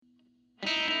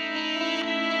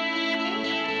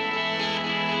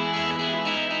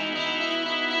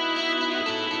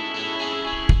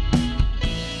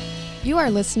You are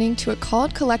listening to a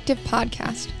Called Collective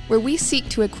podcast, where we seek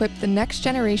to equip the next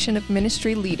generation of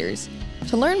ministry leaders.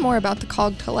 To learn more about the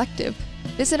Called Collective,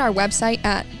 visit our website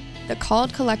at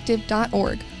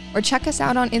thecalledcollective.org or check us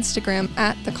out on Instagram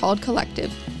at The Called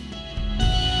Collective.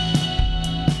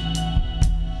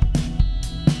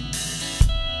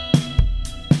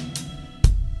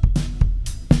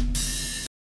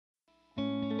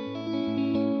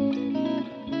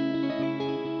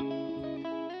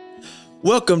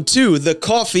 Welcome to the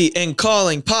Coffee and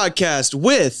Calling podcast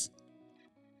with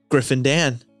Griffin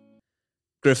Dan.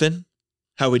 Griffin,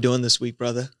 how are we doing this week,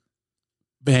 brother?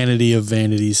 Vanity of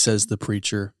vanities, says the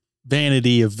preacher.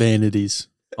 Vanity of vanities.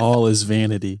 All is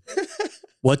vanity.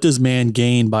 What does man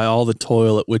gain by all the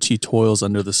toil at which he toils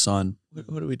under the sun?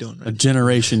 What are we doing right A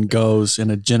generation goes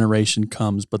and a generation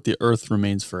comes, but the earth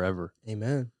remains forever.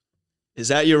 Amen. Is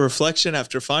that your reflection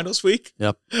after finals week?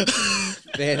 Yep.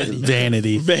 Vanity.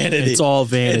 Vanity. Vanity. It's all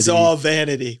vanity. It's all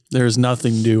vanity. There's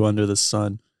nothing new under the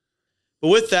sun. But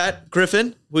with that,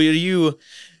 Griffin, will you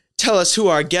tell us who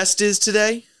our guest is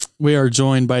today? We are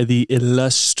joined by the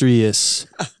illustrious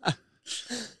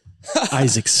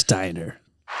Isaac Steiner.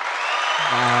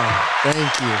 Wow.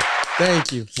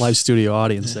 Thank you. Live studio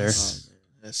audience there.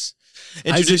 Yes.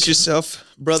 Introduce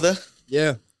yourself, brother.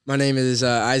 Yeah. My name is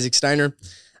Isaac Steiner.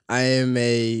 I am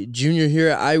a junior here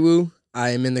at IWU.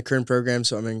 I am in the current program,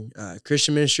 so I'm in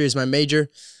Christian ministry as my major.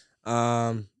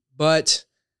 But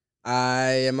I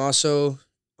am also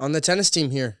on the tennis team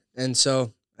here. And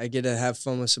so I get to have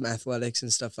fun with some athletics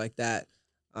and stuff like that.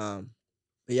 But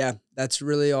yeah, that's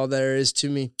really all there is to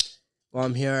me while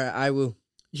I'm here at IWU.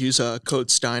 Use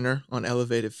code Steiner on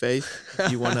Elevated Faith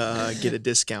if you want to get a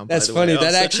discount. That's by the funny.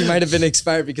 way. That actually might have been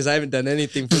expired because I haven't done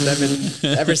anything for them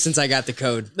ever since I got the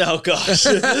code. Oh, gosh.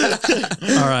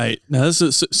 All right. Now this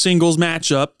is a singles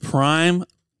matchup. Prime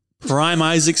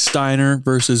Isaac Steiner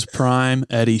versus Prime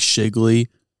Eddie Shigley.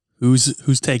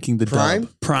 Who's taking the Prime?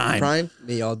 dub? Prime.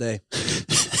 Me all day.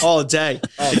 All day.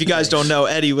 If you guys don't know,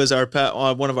 Eddie was our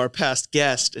one of our past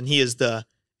guests, and he is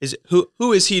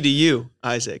who is he to you,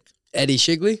 Isaac? Eddie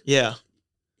Shigley? Yeah.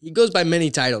 He goes by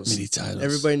many titles. Many titles.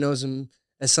 Everybody knows him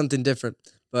as something different.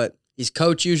 But he's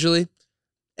coach usually.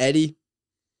 Eddie,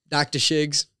 Dr.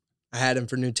 Shigs. I had him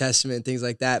for New Testament and things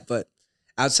like that. But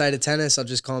outside of tennis, I'll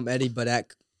just call him Eddie. But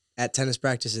at tennis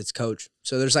practice, it's coach.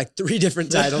 So there's like 3 different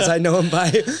titles I know him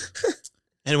by.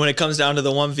 And when it comes down to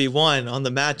the 1v1 on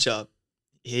the matchup,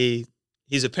 he's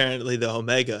apparently the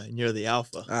Omega and you're the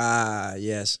Alpha. Ah,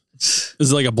 yes. This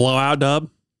is like a blowout dub.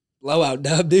 Blowout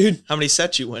dub, dude. How many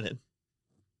sets you winning?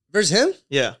 Versus him?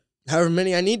 Yeah. However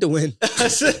many I need to win.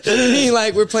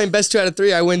 Like we're playing best 2 out of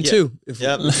 3, I win 2. If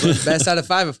best out of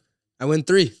 5, I win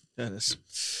 3. That is.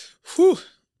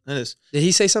 Did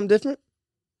he say something different?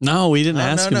 No, we didn't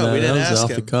ask him that. We didn't That was ask off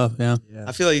him. the cuff, yeah.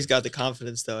 I feel like he's got the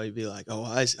confidence though. He'd be like, "Oh,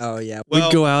 Isaac." Oh, yeah. Well,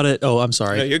 We'd go out at, I'm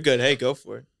sorry. No, you're good. Hey, go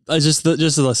for it. Just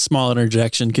a small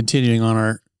interjection, continuing on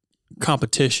our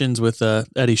competitions with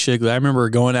Eddie Shigley. I remember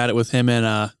going at it with him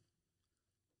in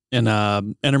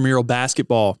intramural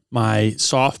basketball my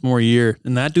sophomore year,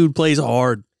 and that dude plays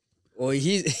hard. Well,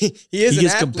 he is He an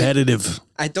gets athlete. competitive.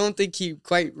 I don't think he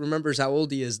quite remembers how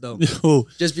old he is, though. Oh,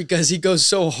 Just because he goes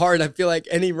so hard, I feel like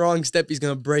any wrong step, he's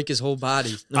going to break his whole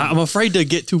body. I'm afraid to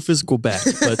get too physical back,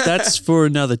 but that's for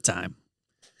another time.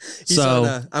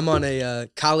 I'm on a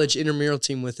college intramural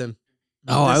team with him.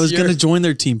 I was going to join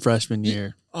their team freshman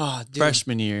year. Oh, dude.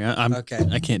 Freshman year. Okay.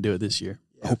 I can't do it this year.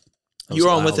 Yeah. You were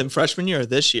on with him freshman year or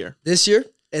this year? This year,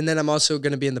 and then I'm also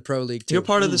going to be in the pro league, too. You're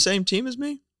part of the same team as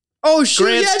me? Oh, shoot.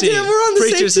 Grant's Yeah, team. dude, we're on the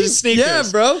Preachers same and team. Sneakers.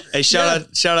 Yeah, bro. Hey, shout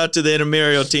out to the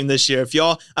intramural team this year. If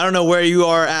y'all, I don't know where you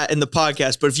are at in the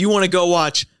podcast, but if you want to go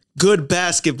watch good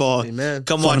basketball, Amen.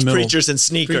 come watch Fundamental. Preachers and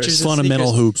Sneakers. Preachers and Fundamental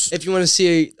Sneakers. hoops. If you want to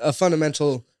see a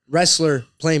fundamental wrestler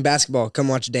playing basketball, come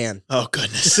watch Dan. Oh,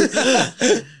 goodness.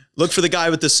 Look for the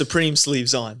guy with the Supreme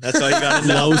sleeves on. That's all you got to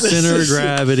know. Low center of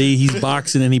gravity. He's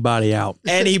boxing anybody out.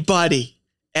 Anybody,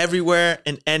 everywhere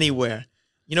and anywhere.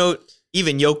 You know,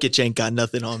 even Jokic ain't got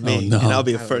nothing on me. Oh, no. And I'll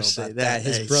be the I don't first to know say about that.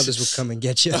 His Hey. brothers will come and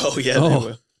get you. Oh, yeah, Oh.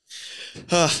 they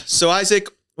will. So, Isaac,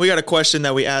 we got a question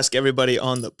that we ask everybody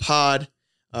on the pod,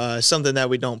 something that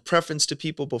we don't preference to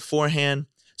people beforehand.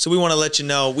 So we want to let you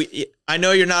know, I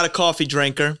know you're not a coffee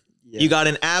drinker. Yeah. You got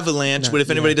an Avalanche, No, but if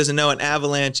anybody yeah. doesn't know, an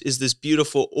Avalanche is this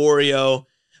beautiful Oreo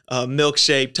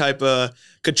milkshake type of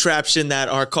contraption that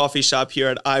our coffee shop here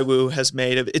at IWU has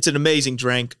made. It's an amazing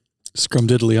drink.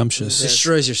 Scrumdiddlyumptious.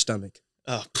 Destroys your stomach.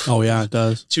 Oh, yeah, it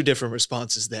does. Two different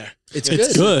responses there. It's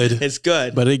It's good. good, It's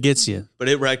good, but it gets you. but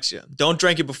it wrecks you. Don't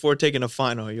drink it before taking a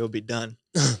final or you'll be done.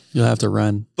 You'll have to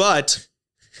run. But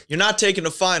you're not taking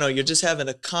a final. You're just having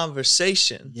a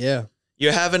conversation. Yeah.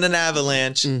 you're having an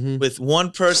avalanche Mhm. with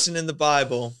one person in the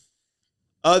Bible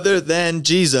other than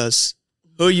Jesus.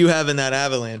 Who you having that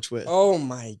avalanche with? Oh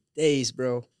my days,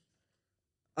 bro.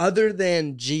 Other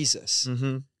than Jesus,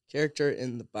 Mm-hmm. character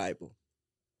in the Bible,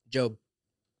 Job.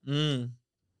 Mm.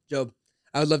 Job.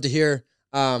 I would love to hear,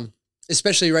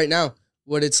 especially right now,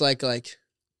 what it's like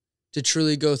to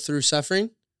truly go through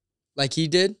suffering like he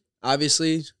did.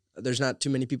 Obviously, there's not too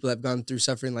many people that have gone through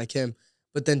suffering like him,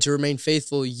 but then to remain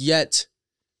faithful yet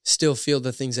still feel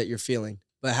the things that you're feeling.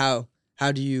 But how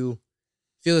do you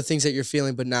feel the things that you're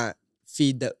feeling but not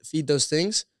feed those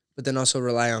things, but then also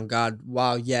rely on God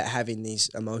while yet having these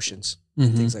emotions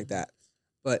and Mhm. things like that?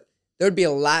 But there would be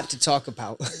a lot to talk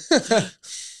about.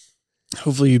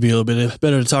 Hopefully, you'd be a little bit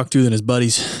better to talk to than his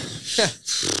buddies.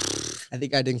 I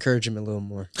think I'd encourage him a little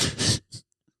more.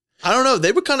 I don't know.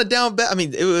 They were kind of down bad. I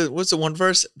mean, it was, what's the one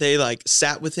verse? They like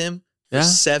sat with him for Yeah.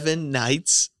 7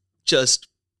 nights, just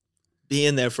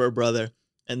being there for a brother.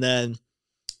 And then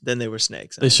they were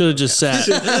snakes. They should have just sat.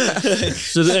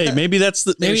 So hey, maybe that's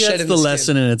the They were shedding the skin.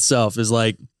 lesson in itself. Is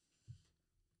like,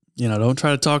 don't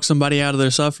try to talk somebody out of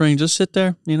their suffering. Just sit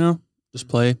there. Just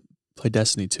play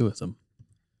Destiny 2 with them.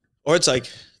 Or it's like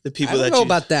the I people don't that know you,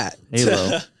 about that.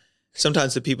 Halo.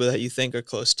 sometimes the people that you think are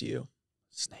close to you,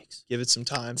 Snakes. give it some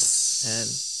time,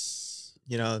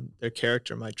 and their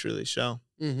character might truly show.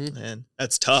 Mm-hmm. And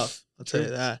that's tough. I'll tell True.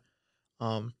 you that.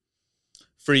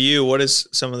 For you, what is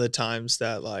some of the times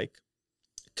that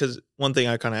because one thing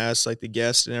I kind of asked the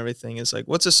guest and everything is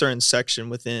what's a certain section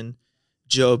within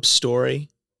Job's story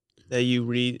that you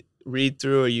read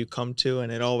through or you come to,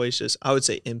 and it always just, I would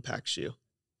say, impacts you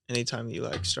anytime you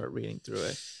start reading through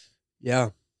it. Yeah.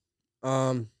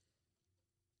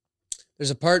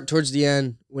 There's a part towards the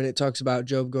end when it talks about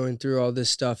Job going through all this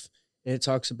stuff, and it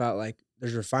talks about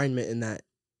there's refinement in that,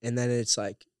 and then it's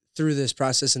through this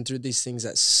process and through these things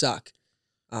that suck,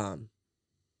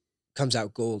 comes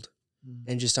out gold.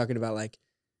 And just talking about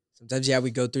sometimes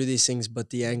we go through these things, but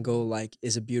the end goal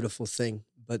is a beautiful thing,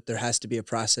 but there has to be a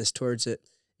process towards it,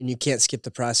 and you can't skip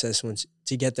the process once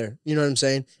to get there. You know what I'm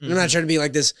saying? And I'm not trying to be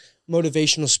this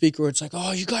motivational speaker where it's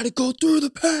oh, you got to go through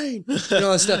the pain,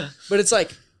 all that stuff. But it's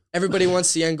everybody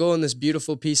wants the end goal and this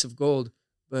beautiful piece of gold,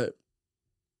 but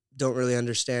don't really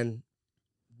understand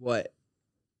what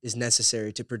is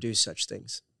necessary to produce such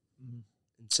things. And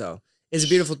so it's a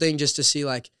beautiful thing just to see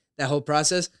that whole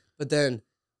process, but then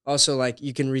also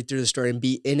you can read through the story and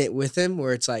be in it with him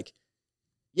where it's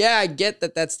yeah, I get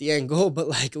that that's the end goal, but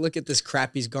look at this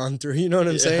crap he's gone through. You know what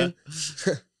I'm saying?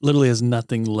 Literally has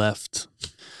nothing left.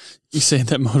 You say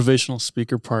that motivational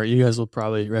speaker part, you guys will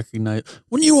probably recognize.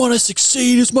 When you want to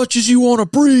succeed as much as you want to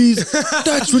breathe,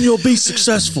 that's when you'll be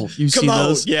successful. You Come see on,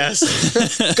 those?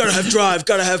 yes. Gotta have drive,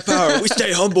 gotta have power. We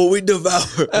stay humble, we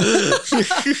devour.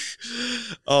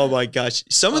 Oh my gosh.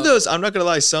 Some of those, I'm not gonna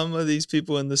lie, some of these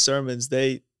people in the sermons,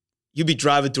 you be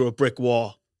driving through a brick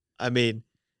wall. I mean,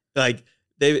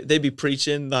 they be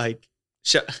preaching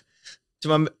to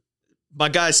my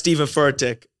guy Stephen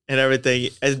Furtick and everything.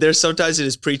 And there's sometimes in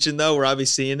his preaching though where I'll be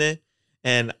seeing it,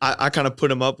 and I kind of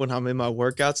put him up when I'm in my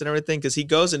workouts and everything, because he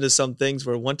goes into some things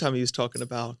where one time he was talking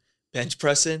about bench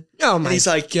pressing. Oh And my he's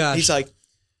gosh. he's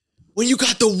when you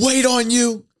got the weight on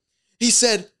you, he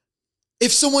said,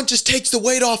 if someone just takes the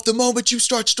weight off the moment you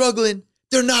start struggling,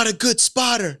 they're not a good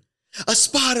spotter. A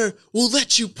spotter will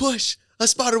let you push. A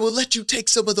spotter will let you take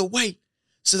some of the weight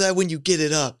so that when you get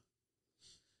it up,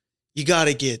 you got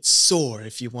to get sore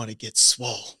if you want to get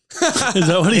swole. Is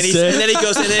that what he said? And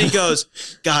then he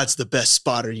goes, God's the best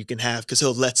spotter you can have because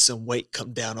he'll let some weight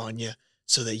come down on you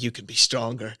so that you can be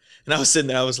stronger. And I was sitting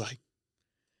there, I was like,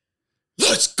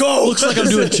 let's go. Looks like I'm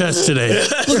doing chest today.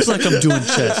 Looks like I'm doing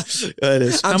chest. It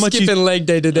is. I'm How much skipping leg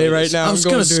day today right now. I was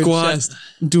going to doing squat. chest.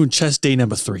 I'm doing chest day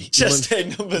number 3. Chest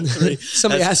day number 3.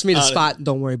 Somebody That's asked me to honest. spot.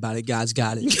 Don't worry about it. God's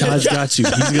got it. God's got you.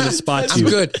 He's going to spot you. I'm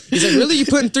good. He's like, really? You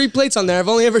putting 3 plates on there? I've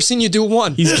only ever seen you do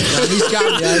 1. He's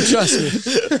got me. Trust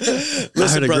me. I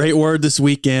heard a great word this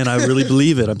weekend. I really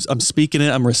believe it. I'm speaking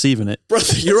it. I'm receiving it.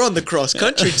 Brother, you're on the cross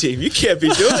country team. You can't be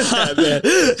doing that,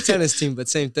 man. Tennis team, but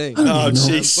same thing. Oh, even know.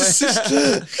 Jesus.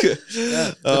 Yeah.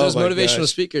 But Oh, those my motivational gosh.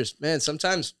 speakers, man,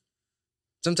 sometimes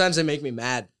they make me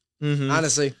mad, Mhm.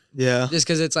 honestly, Yeah. just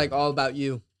because it's all about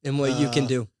you and what you can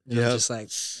do. And yep. I'm just like,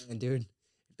 man, dude,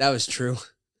 that was true.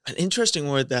 An interesting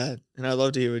word that, and I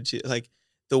love to hear what you,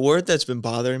 the word that's been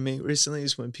bothering me recently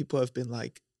is when people have been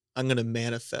I'm going to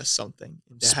manifest something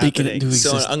into Speak it happening. into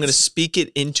So I'm going to existence. speak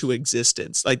it into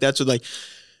existence. That's what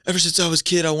ever since I was a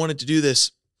kid, I wanted to do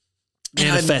this. And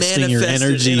I Manifesting your manifested it,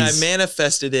 energies. And I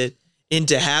manifested it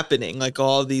into happening,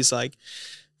 all these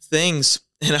things.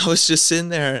 And I was just sitting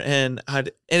there and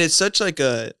it's such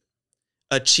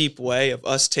a cheap way of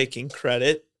us taking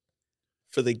credit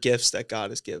for the gifts that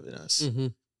God has given us. Mm-hmm.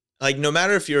 Like, no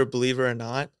matter if you're a believer or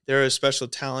not, there are special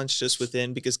talents just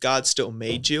within because God still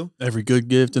made you. Every good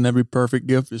gift and every perfect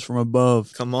gift is from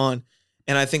above. Come on.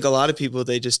 And I think a lot of people,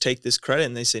 they just take this credit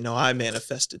and they say, no, I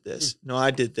manifested this. No, I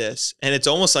did this. And it's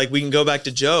almost like we can go back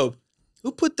to Job.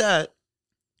 Who put that?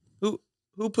 Who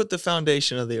put the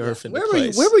foundation of the earth into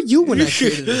place? Where were you when I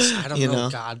created this? I don't You know, know?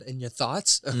 God. And your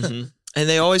thoughts? Mhm. And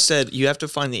they always said you have to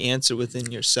find the answer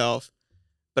within yourself.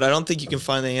 But I don't think you can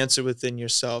find the answer within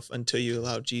yourself until you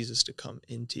allow Jesus to come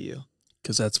into you.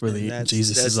 Because that's where And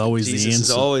Jesus is always the answer. Jesus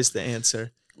is always the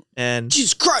answer. And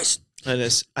Jesus Christ. I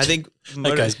think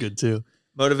That guy's good too.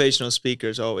 motivational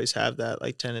speakers always have that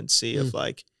like tendency of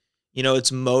like, you know,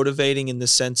 it's motivating in the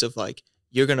sense of like,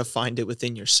 you're going to find it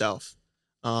within yourself.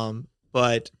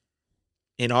 But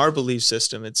in our belief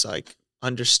system, it's like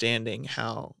understanding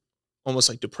how almost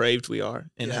like depraved we are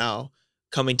and how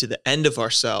coming to the end of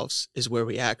ourselves is where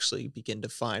we actually begin to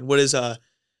find what is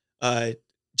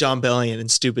John Bellion in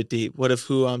Stupid Deep. What if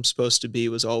who I'm supposed to be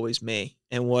was always me?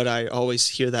 And what I always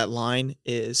hear that line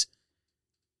is,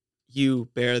 you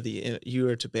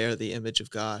are to bear the image of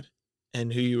God,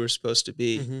 and who you were supposed to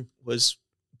be was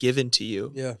given to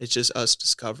you. Yeah. It's just us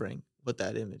discovering what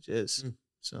that image is.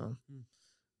 So,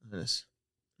 yes.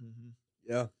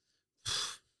 Yeah.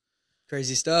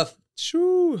 Crazy stuff.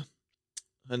 Shoo.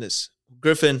 Goodness.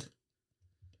 Griffin,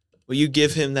 will you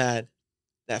give him that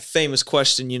famous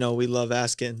question, you know, we love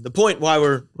asking, the point why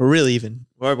we're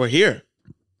here?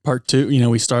 Part 2, you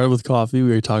know, we started with coffee. We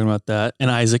were talking about that.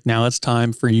 And Isaac, now it's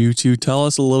time for you to tell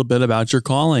us a little bit about your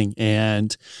calling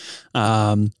and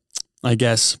I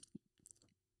guess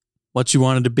what you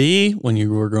wanted to be when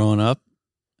you were growing up,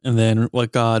 and then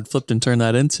what God flipped and turned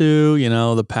that into, you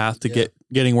know, the path to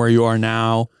getting where you are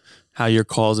now, how your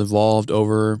call's evolved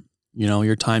over, you know,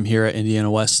 your time here at Indiana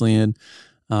Wesleyan.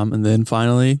 And then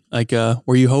finally, like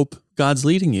where you hope God's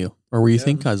leading you or where you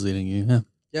think God's leading you. Yeah.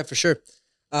 Yeah, for sure.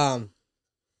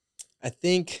 I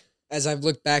think as I've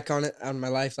looked back on my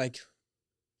life, like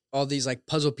all these like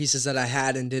puzzle pieces that I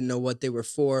had and didn't know what they were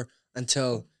for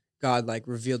until God like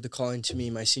revealed the calling to me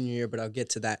my senior year, but I'll get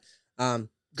to that.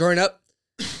 Growing up,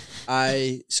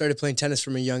 I started playing tennis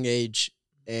from a young age,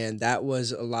 and that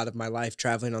was a lot of my life,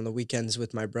 traveling on the weekends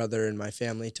with my brother and my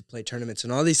family to play tournaments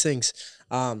and all these things.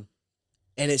 And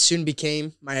it soon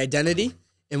became my identity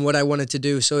and what I wanted to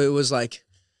do. So it was like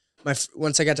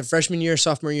once I got to freshman year,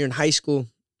 sophomore year in high school,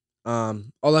 all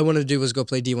I wanted to do was go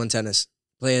play D1 tennis,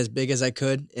 play as big as I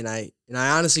could. And I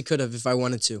honestly could have if I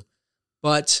wanted to.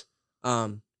 But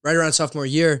right around sophomore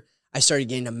year, I started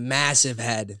getting a massive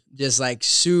head, just like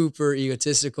super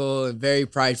egotistical and very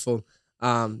prideful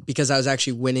because I was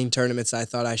actually winning tournaments that I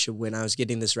thought I should win. I was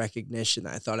getting this recognition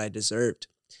that I thought I deserved.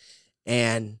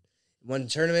 And one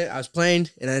tournament I was playing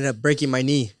and I ended up breaking my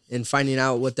knee and finding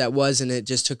out what that was. And it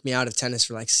just took me out of tennis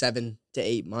for like 7 to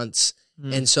 8 months.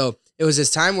 And so it was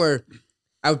this time where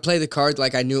I would play the card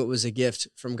like I knew it was a gift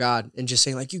from God and just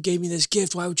saying like, you gave me this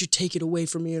gift. Why would you take it away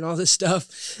from me and all this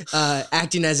stuff?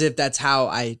 Acting as if that's how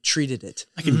I treated it.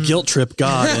 I can guilt trip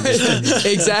God.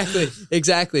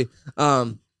 Exactly.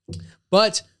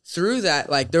 But through that,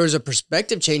 like there was a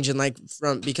perspective change and like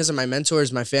because of my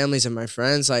mentors, my families and my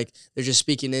friends, like they're just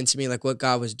speaking into me, like what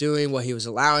God was doing, what he was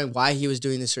allowing, why he was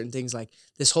doing these certain things. Like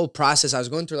this whole process I was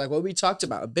going through, like what we talked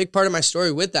about, a big part of my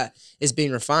story with that is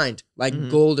being refined, like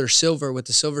gold or silver with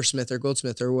the silversmith or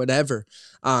goldsmith or whatever.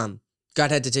 God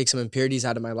had to take some impurities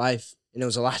out of my life, and it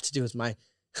was a lot to do with my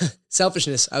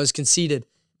selfishness. I was conceited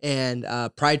and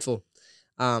prideful.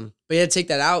 But he had to take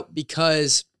that out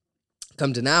because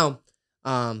come to now,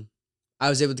 I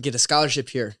was able to get a scholarship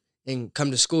here and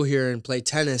come to school here and play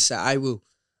tennis at IWU.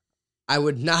 I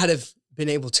would not have been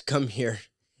able to come here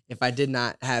if I did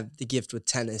not have the gift with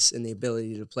tennis and the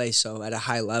ability to play so at a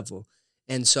high level.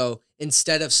 And so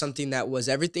instead of something that was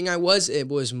everything I was, it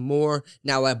was more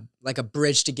now like a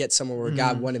bridge to get somewhere where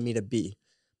God wanted me to be.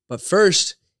 But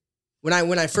first, when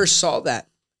I first saw that,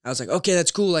 I was like, okay,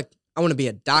 that's cool. Like I want to be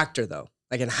a doctor though.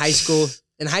 Like in high school,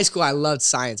 I loved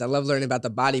science. I loved learning about the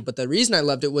body. But the reason I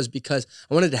loved it was because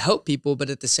I wanted to help people. But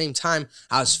at the same time,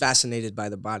 I was fascinated by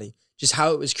the body, just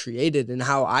how it was created and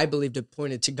how I believed it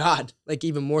pointed to God, like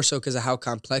even more so because of how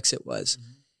complex it was.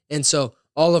 And so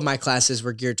all of my classes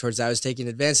were geared towards that. I was taking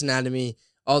advanced anatomy,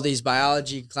 all these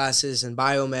biology classes and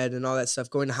biomed and all that stuff,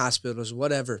 going to hospitals,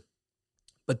 whatever.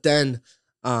 But then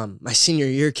my senior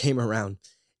year came around,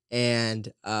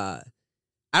 and I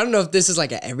don't know if this is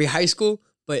like at every high school,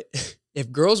 but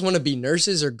if girls want to be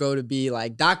nurses or go to be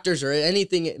like doctors or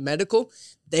anything medical,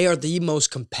 they are the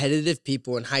most competitive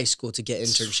people in high school to get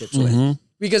internships with.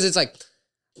 Because it's like,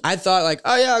 I thought like,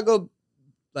 oh yeah, I'll go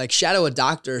like shadow a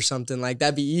doctor or something, like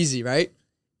that'd be easy, right?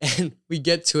 And we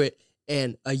get to it,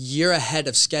 and a year ahead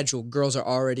of schedule, girls are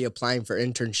already applying for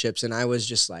internships, and I was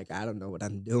just like, I don't know what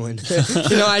I'm doing.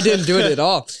 I didn't do it at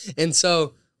all. And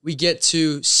so we get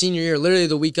to senior year, literally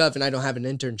the week of, and I don't have an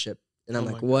internship. And I'm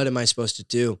like, what am I supposed to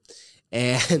do?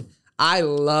 And I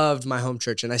loved my home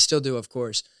church, and I still do, of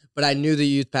course. But I knew the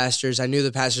youth pastors. I knew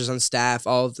the pastors on staff,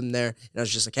 all of them there. And I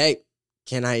was just like, hey,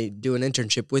 can I do an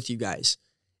internship with you guys?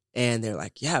 And they're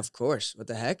like, yeah, of course. What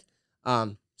the heck?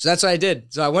 So that's what I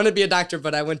did. So I wanted to be a doctor,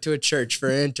 but I went to a church for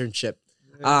an internship.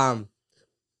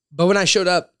 But when I showed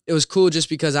up, it was cool just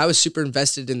because I was super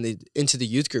invested into the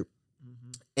youth group.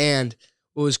 Mm-hmm. And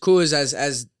what was cool is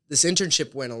as this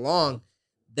internship went along,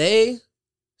 they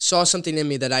saw something in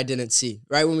me that I didn't see,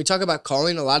 right? When we talk about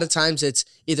calling, a lot of times it's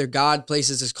either God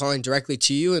places this calling directly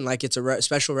to you and like it's a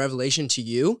special revelation to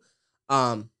you,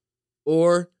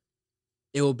 or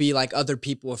it will be like other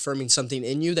people affirming something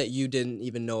in you that you didn't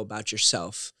even know about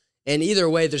yourself. And either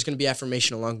way, there's going to be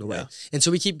affirmation along the way. And so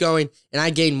we keep going, and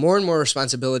I gain more and more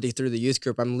responsibility through the youth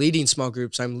group. I'm leading small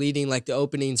groups. I'm leading like the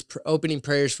opening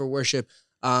prayers for worship.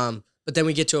 But then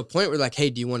we get to a point where like,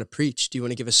 hey, do you want to preach? Do you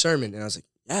want to give a sermon? And I was like,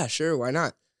 yeah, sure. Why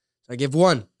not? So I give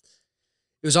one.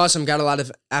 It was awesome. Got a lot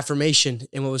of affirmation.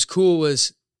 And what was cool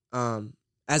was,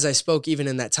 as I spoke, even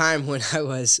in that time when I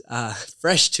was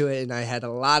fresh to it and I had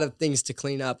a lot of things to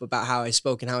clean up about how I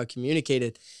spoke and how I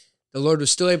communicated, the Lord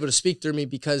was still able to speak through me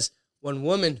because one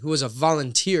woman who was a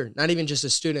volunteer, not even just a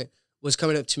student, was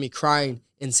coming up to me crying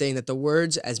and saying that the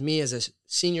words as me as a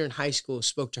senior in high school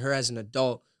spoke to her as an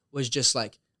adult was just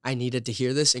like, I needed to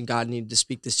hear this and God needed to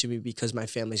speak this to me because my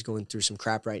family's going through some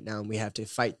crap right now and we have to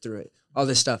fight through it, all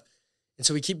this stuff. And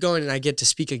so we keep going and I get to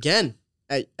speak again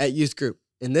at youth group.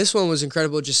 And this one was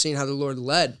incredible, just seeing how the Lord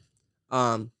led.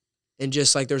 And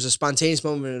just like there was a spontaneous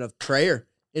moment of prayer.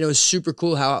 And it was super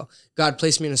cool how God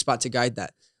placed me in a spot to guide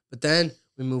that. But then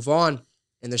we move on,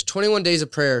 and there's 21 days of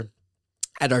prayer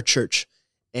at our church.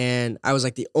 And I was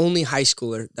like the only high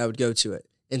schooler that would go to it.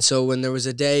 And so when there was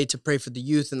a day to pray for the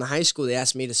youth in the high school, they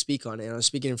asked me to speak on it. And I was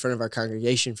speaking in front of our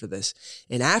congregation for this.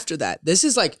 And after that, this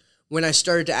is like when I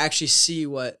started to actually see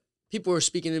what people were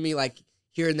speaking to me, like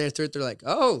here and there through it. They're like,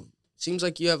 oh, seems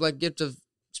like you have like gift of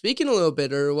speaking a little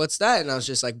bit, or what's that? And I was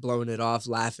just like blowing it off,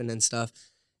 laughing and stuff.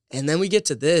 And then we get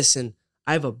to this, and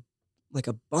I have a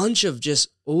bunch of just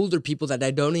older people that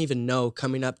I don't even know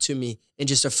coming up to me and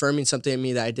just affirming something in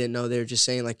me that I didn't know. They were just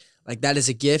saying like that is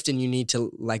a gift and you need to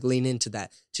like lean into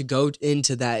that, to go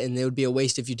into that. And it would be a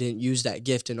waste if you didn't use that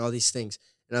gift and all these things.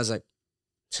 And I was like,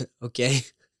 okay,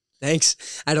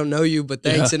 thanks. I don't know you, but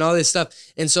thanks, and all this stuff.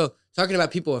 And so talking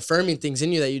about people affirming things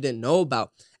in you that you didn't know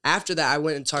about. After that, I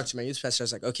went and talked to my youth pastor. I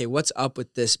was like, okay, what's up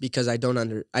with this? Because I don't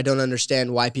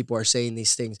understand why people are saying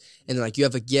these things. And they're like, you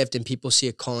have a gift and people see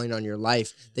a calling on your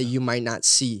life that you might not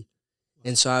see.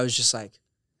 And so I was just like,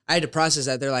 I had to process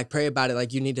that. They're like, pray about it.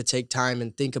 Like, you need to take time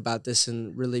and think about this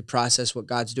and really process what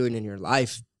God's doing in your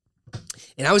life.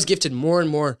 And I was gifted more and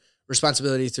more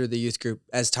responsibility through the youth group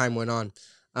as time went on.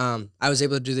 I was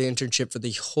able to do the internship for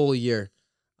the whole year.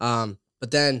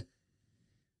 But then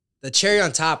the cherry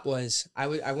on top was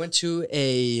I went to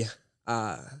a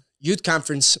youth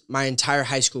conference my entire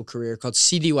high school career called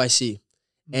CDYC.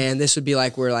 And this would be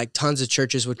like where like tons of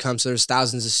churches would come. So there's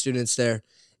thousands of students there.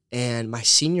 And my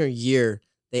senior year,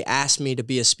 they asked me to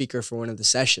be a speaker for one of the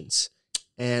sessions.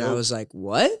 And I was like,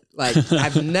 what? Like,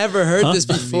 I've never heard this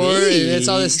before. And it's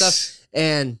all this stuff.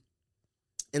 And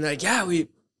they're like, yeah, we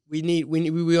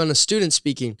want a student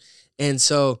speaking. And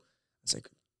so I was like,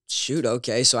 shoot,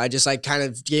 okay. So I just like kind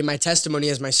of gave my testimony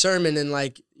as my sermon, and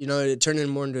like, it turned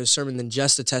more into a sermon than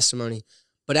just a testimony.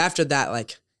 But after that,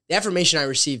 like the affirmation I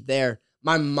received there,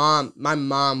 my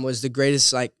mom was the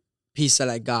greatest like piece that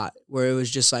I got, where it was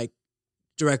just like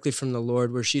directly from the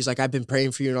Lord, where she's like, I've been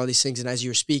praying for you and all these things. And as you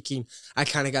were speaking, I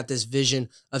kind of got this vision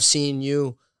of seeing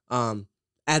you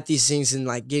at these things and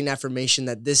like getting affirmation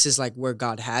that this is like where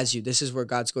God has you. This is where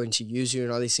God's going to use you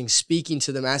and all these things, speaking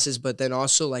to the masses, but then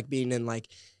also like being in like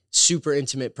super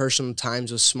intimate personal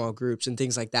times with small groups and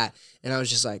things like that. And I was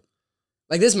just like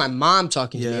this is my mom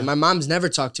talking to me. And my mom's never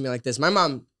talked to me like this. My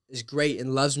mom is great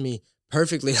and loves me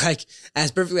perfectly, like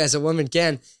as perfectly as a woman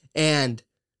can. And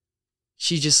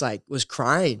she just like was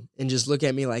crying and just looked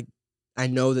at me like, I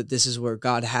know that this is where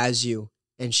God has you.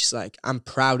 And she's like, I'm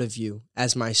proud of you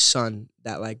as my son,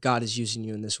 that like God is using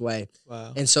you in this way.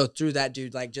 Wow. And so through that,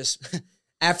 dude, like just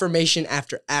affirmation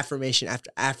after affirmation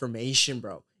after affirmation,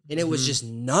 bro. And it was just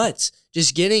nuts,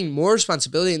 just getting more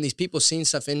responsibility and these people seeing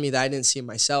stuff in me that I didn't see in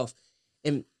myself.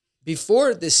 And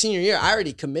before this senior year, I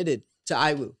already committed to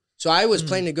IWU. So I was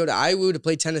planning to go to IWU to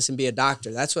play tennis and be a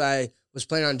doctor. That's what I was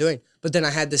planning on doing. But then I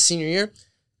had this senior year,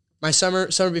 my summer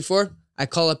before, I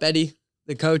call up Eddie,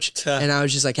 the coach, and I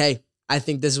was just like, hey, I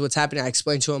think this is what's happening. I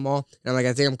explained to him all. And I'm like,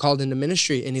 I think I'm called into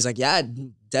ministry. And he's like, yeah,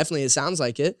 definitely. It sounds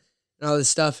like it. And all this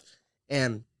stuff.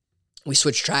 And we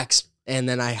switched tracks. And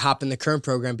then I hop in the current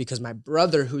program because my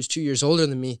brother, who's 2 years older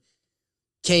than me,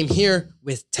 came here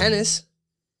with tennis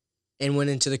and went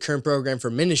into the current program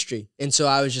for ministry. And so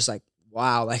I was just like,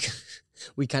 wow, like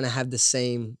we kind of have the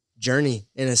same journey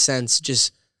in a sense,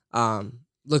 just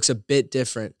looks a bit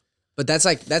different. But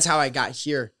that's how I got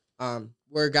here,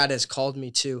 where God has called me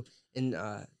to, and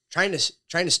trying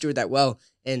to steward that well.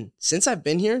 And since I've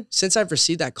been here, since I've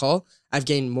received that call, I've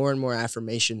gained more and more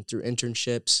affirmation through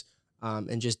internships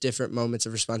and just different moments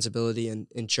of responsibility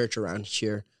in church around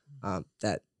here,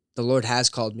 that the Lord has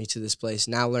called me to this place.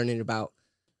 Now learning about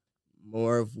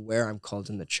more of where I'm called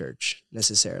in the church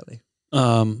necessarily.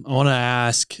 I want to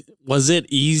ask, was it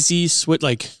easy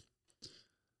switching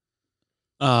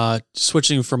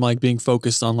from like being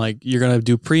focused on like, you're going to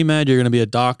do pre-med, you're going to be a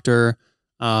doctor.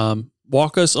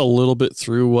 Walk us a little bit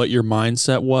through what your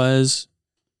mindset was,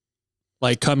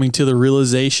 like coming to the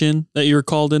realization that you were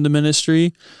called into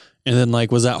ministry. And then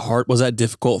like, was that hard? Was that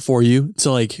difficult for you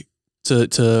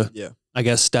to yeah, I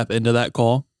guess, step into that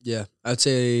call? Yeah. I'd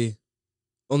say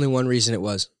only one reason it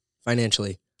was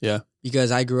financially. Yeah.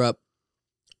 Because I grew up,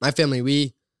 my family,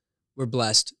 we were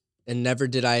blessed, and never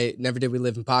did we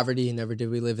live in poverty, never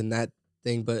did we live in that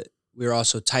thing, but we were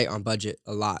also tight on budget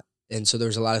a lot. And so there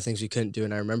was a lot of things we couldn't do.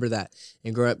 And I remember that.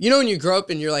 And grow up, when you grow up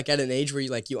and you're like at an age where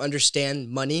you understand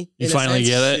money. You finally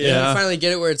get it. Yeah. You finally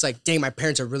get it where it's like, dang, my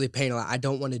parents are really paying a lot. I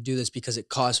don't want to do this because it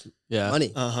costs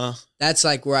money. That's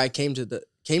like where I came to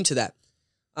that.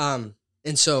 And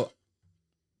so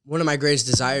one of my greatest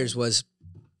desires was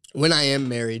when I am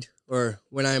married or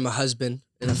when I am a husband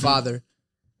and a father,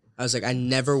 I was like, I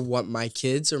never want my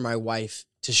kids or my wife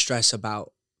to stress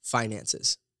about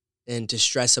finances and to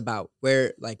stress about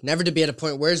never to be at a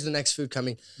point, where's the next food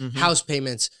coming, house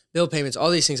payments, bill payments,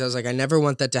 all these things. I was like, I never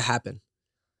want that to happen.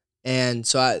 And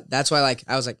so that's why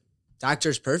I was like,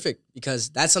 doctor's perfect because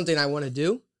that's something I want to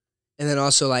do. And then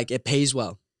also like it pays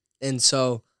well. And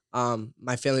so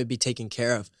my family would be taken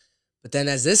care of. But then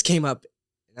as this came up,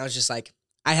 and I was just like,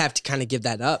 I have to kind of give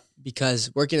that up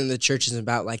because working in the church isn't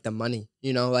about like the money,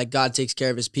 like God takes care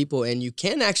of his people and you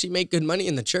can actually make good money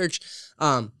in the church.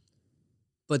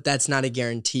 But that's not a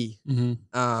guarantee.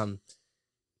 Mm-hmm.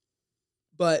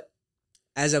 But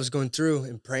as I was going through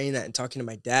and praying that and talking to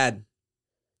my dad,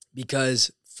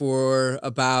 because for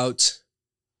about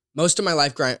most of my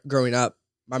life growing up,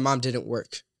 my mom didn't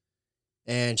work.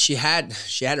 And she had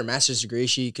her master's degree.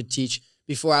 She could teach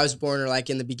before I was born, or like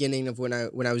in the beginning of when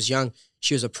I was young.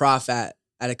 She was a prof at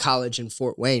a college in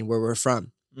Fort Wayne, where we're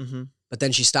from. Mm-hmm. But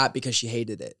then she stopped because she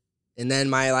hated it. And then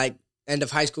my end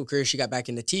of high school career, she got back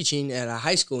into teaching at a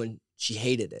high school, and she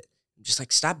hated it. I'm just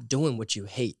like, stop doing what you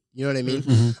hate. You know what I mean?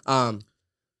 Mm-hmm.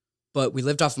 But we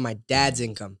lived off of my dad's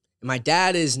income, and my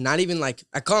dad is not even I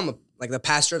call him the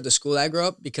pastor of the school that I grew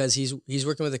up because he's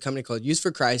working with a company called Youth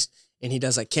for Christ. And he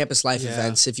does campus life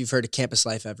events, if you've heard of campus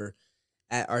life ever,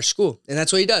 at our school. And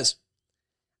that's what he does.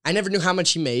 I never knew how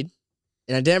much he made,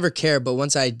 and I didn't ever care. But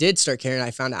once I did start caring, I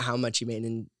found out how much he made,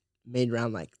 and made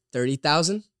around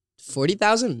 $30,000,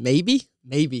 $40,000,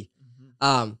 maybe.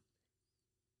 Mm-hmm.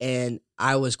 And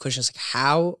I was questioning,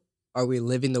 how are we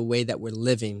living the way that we're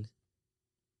living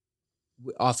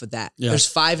off of that? Yeah. There's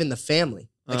 5 in the family.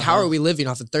 How are we living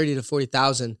off of $30,000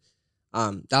 to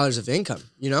 $40,000 dollars of income?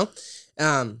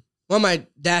 Well, my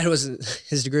dad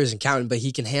his degree was in accounting, but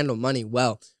he can handle money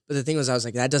well. But the thing was, I was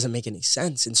like, that doesn't make any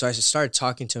sense. And so I just started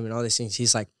talking to him and all these things.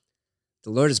 He's like, the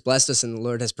Lord has blessed us and the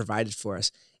Lord has provided for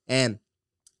us. And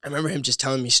I remember him just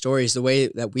telling me stories. The way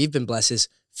that we've been blessed is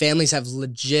families have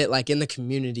legit, in the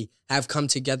community, have come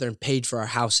together and paid for our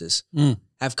houses,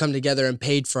 have come together and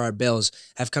paid for our bills,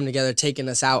 have come together, taken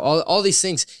us out, all these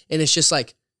things. And it's just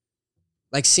like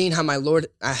seeing how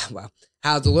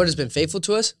how the Lord has been faithful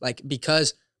to us,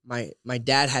 because my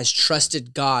dad has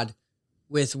trusted God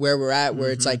with where we're at, where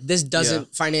it's this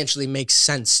doesn't financially make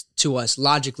sense to us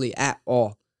logically at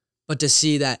all. But to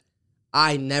see that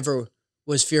I never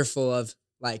was fearful of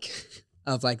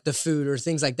the food or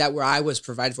things like that, where I was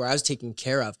provided for, I was taken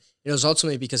care of. It was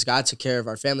ultimately because God took care of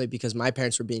our family, because my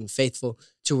parents were being faithful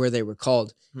to where they were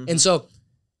called. Mm-hmm. And so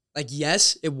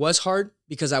yes, it was hard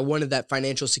because I wanted that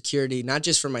financial security, not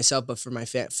just for myself, but for my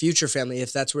future family,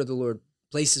 if that's where the Lord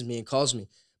places me and calls me.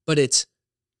 But it's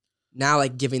now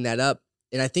giving that up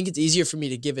And I think it's easier for me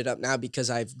to give it up now because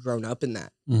I've grown up in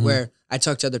that, Mhm. where I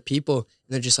talk to other people and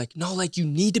they're just like, no, like you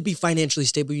need to be financially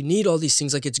stable. You need all these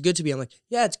things. Like it's good to be. I'm like,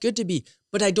 yeah, it's good to be,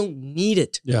 but I don't need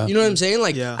it. Yeah. You know what I'm saying?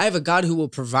 Like Yeah. I have a God who will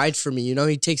provide for me. You know,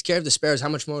 he takes care of the sparrows. How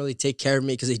much more will he take care of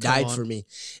me because he Come died on. for me?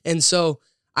 And so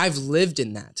I've lived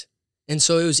in that. And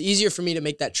so it was easier for me to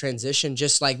make that transition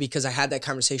just like because I had that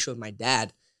conversation with my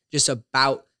dad just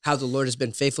about how the Lord has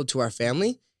been faithful to our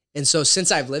family. And so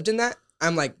since I've lived in that,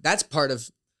 I'm like, that's part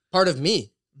of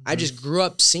me. I just grew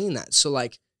up seeing that. So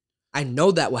like, I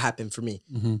know that will happen for me.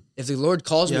 Mhm. If the Lord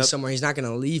calls me Yep. somewhere, he's not going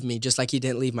to leave me just like he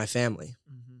didn't leave my family.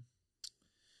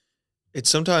 It's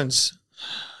sometimes,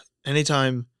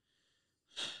 anytime,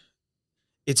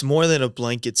 it's more than a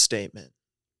blanket statement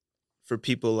for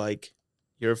people like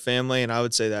your family. And I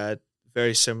would say that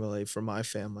very similarly for my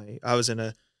family. I was in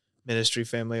a ministry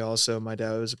family also. My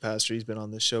dad was a pastor. He's been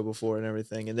on this show before and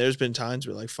everything. And there's been times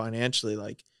where like financially,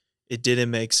 like it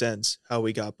didn't make sense how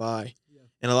we got by.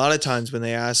 And a lot of times when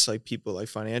they ask like people like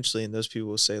financially, and those people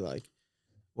will say like,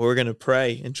 well, we're going to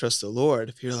pray and trust the Lord.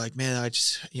 If you're like, man, I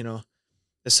just,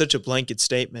 it's such a blanket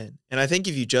statement. And I think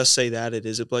if you just say that, it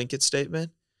is a blanket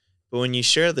statement. But when you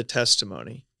share the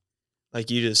testimony, like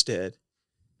you just did,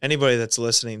 anybody that's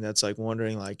listening that's like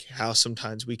wondering like how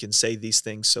sometimes we can say these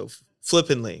things so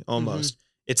flippantly almost,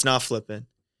 it's not flippant.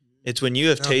 It's when you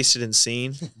have tasted and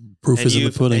seen Proof and is in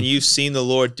the pudding. you've seen the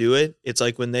Lord do it. It's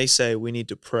like when they say we need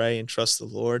to pray and trust the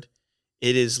Lord,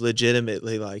 it is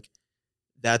legitimately like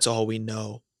that's all we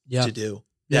know Yeah. to do.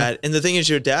 Yeah. That and the thing is,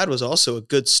 your dad was also a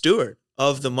good steward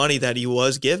of the money that he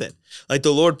was given. Like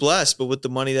the Lord blessed, but with the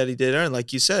money that he did earn,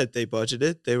 like you said, they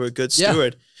budgeted. They were a good Yeah.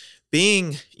 steward.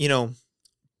 Being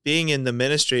in the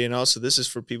ministry, and also this is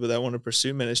for people that want to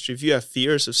pursue ministry. If you have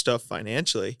fears of stuff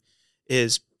financially,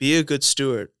 is be a good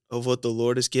steward of what the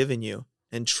Lord has given you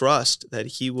and trust that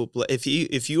he will if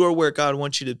you are where God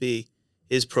wants you to be,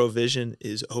 his provision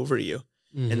is over you.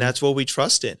 Mhm. And that's what we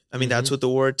trust in. I mean, that's Mm-hmm. what the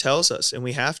word tells us, and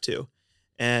we have to.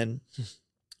 And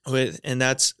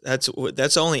that's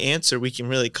the only answer we can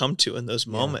really come to in those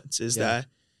moments is Yeah.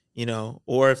 that,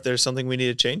 or if there's something we need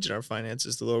to change in our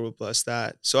finances, the Lord will bless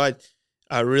that. So I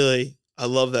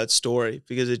love that story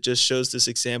because it just shows this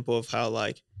example of how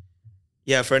like,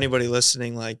 yeah, for anybody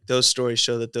listening, like those stories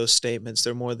show that those statements,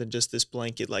 they're more than just this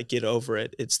blanket, like get over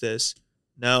it. It's this,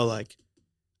 no, like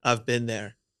I've been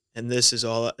there and this is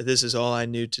all I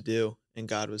knew to do. And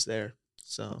God was there.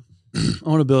 So I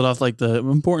want to build off like the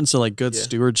importance of like good Yeah.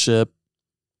 stewardship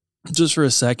just for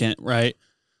a second, right?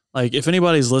 Like if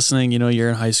anybody's listening, you're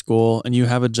in high school and you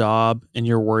have a job and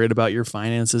you're worried about your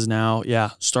finances now, yeah,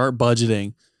 start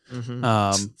budgeting.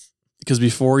 Because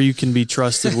before you can be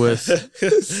trusted with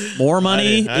more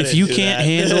money, I if didn't you do can't that.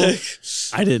 handle,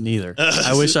 I didn't either.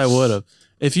 I wish I would have.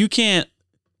 If you can't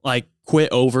like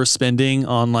quit overspending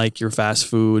on like your fast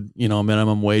food,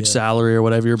 minimum wage Yeah. salary or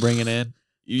whatever you're bringing in,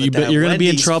 you're that going to be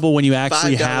in Wendy's trouble when you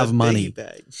actually $5 have biggie money.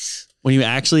 bag. When you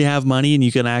actually have money and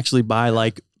you can actually buy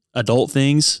like adult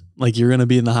things, like you're going to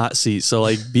be in the hot seat. So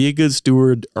like be a good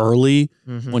steward early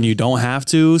Mhm. when you don't have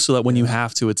to, so that when you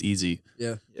have to, it's easy.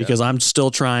 Yeah. Because I'm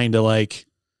still trying to like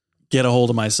get a hold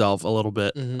of myself a little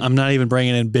bit. Mhm. I'm not even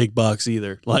bringing in big bucks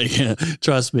either. Like,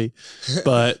 trust me.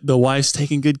 But the wife's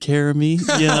taking good care of me,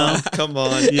 Come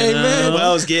on. You know?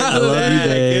 Noel's getting I love you, back.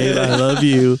 babe. I love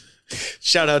you.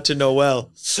 Shout out to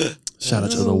Noel. Shout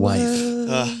out to the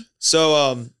wife.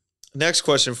 So next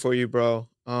question for you, bro.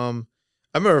 I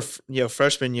remember,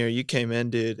 freshman year you came in,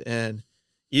 dude, and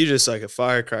you just like a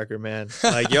firecracker, man.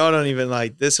 Like y'all don't even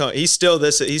like this.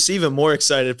 He's even more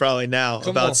excited probably now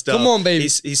Come about on. stuff. Come on, baby.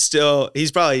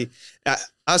 He's probably.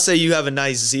 I'll say you have a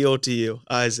nice zeal to you,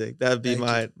 Isaac. That'd be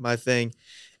Thank my thing.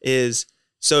 Is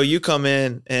so you come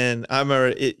in, and I remember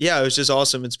it. Yeah, it was just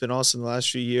awesome. It's been awesome the last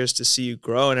few years to see you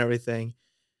grow and everything.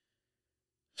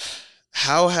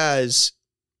 How has,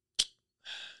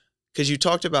 because you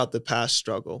talked about the past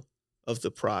struggle of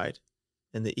the pride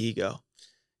and the ego.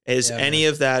 Has Yeah, any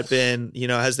of that been,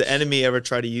 has the enemy ever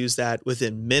tried to use that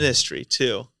within ministry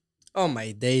too? Oh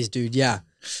my days, dude. Yeah,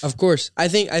 of course. I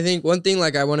think one thing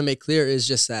like I want to make clear is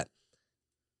just that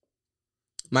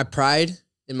my pride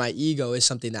and my ego is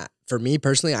something that for me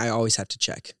personally, I always have to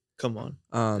check. Come on.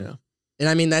 Yeah. And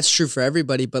I mean, that's true for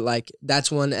everybody, but like,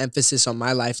 that's one emphasis on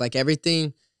my life. Like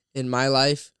everything in my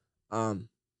life, I've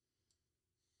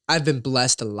been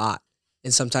blessed a lot,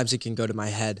 and sometimes it can go to my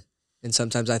head, and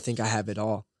sometimes I think I have it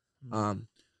all.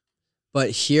 But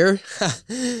here,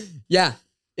 yeah,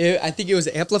 I think it was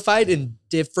amplified in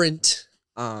different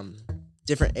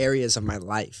areas of my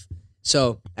life.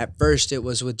 So at first it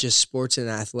was with just sports and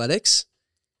athletics,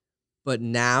 but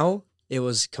now it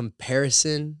was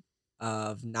comparison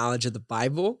of knowledge of the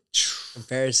Bible,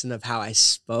 comparison of how I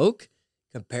spoke,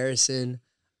 comparison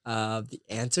of the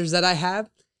answers that I have.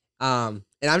 And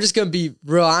I'm just going to be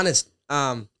real honest.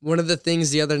 One of the things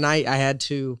the other night I had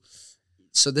to,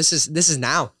 so this is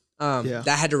now, that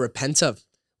I had to repent of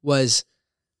was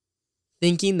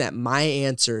thinking that my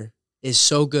answer is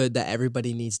so good that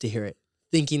everybody needs to hear it.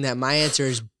 Thinking that my answer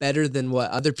is better than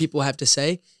what other people have to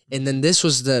say. And then this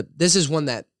is one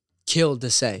that killed to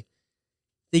say.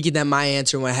 Thinking that my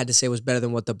answer and what I had to say was better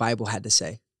than what the Bible had to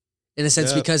say. In a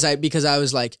sense, because I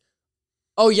was like,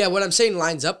 oh yeah, what I'm saying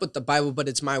lines up with the Bible, but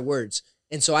it's my words.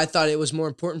 And so I thought it was more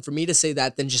important for me to say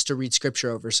that than just to read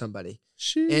scripture over somebody.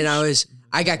 Sheesh. And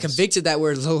I got convicted that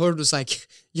where the Lord was like,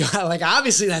 yeah, like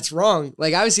obviously that's wrong.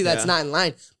 Like obviously that's not in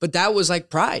line, but that was like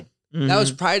pride. Mm-hmm. That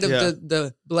was pride of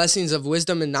the blessings of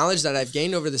wisdom and knowledge that I've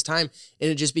gained over this time. And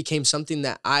it just became something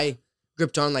that I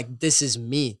gripped on, like, this is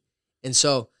me. And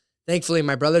so thankfully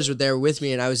my brothers were there with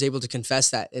me and I was able to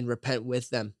confess that and repent with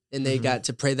them. And they got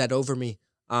to pray that over me.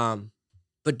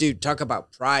 But dude, talk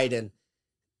about pride and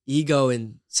ego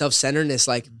and self-centeredness.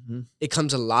 Like it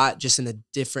comes a lot just in the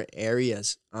different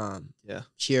areas.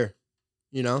 Here,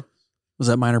 you know? Was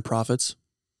that Minor Prophets?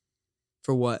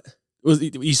 For what?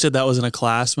 You said that was in a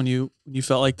class when you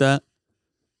felt like that?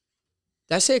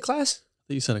 Did I say a class? I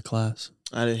think you said a class.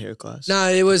 I didn't hear a class. No,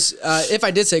 it was, if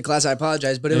I did say class, I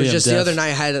apologize, but it was just the other night I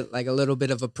had a little bit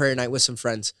of a prayer night with some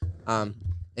friends. And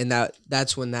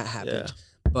that's when that happened.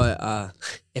 Yeah. But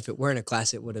if it weren't a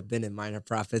class, it would have been in Minor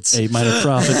Prophets. Hey, Minor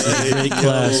Prophets, a great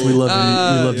class. We love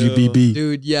you. We love you, BB.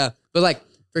 Dude, yeah. But like,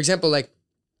 for example, like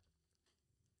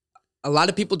a lot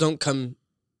of people don't come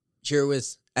here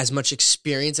with as much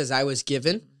experience as I was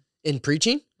given in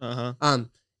preaching. And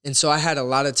so I had a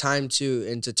lot of time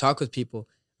to talk with people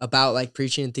about like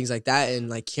preaching and things like that, and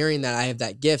like hearing that I have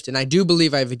that gift. And I do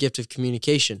believe I have a gift of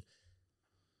communication.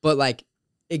 But like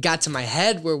it got to my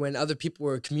head where when other people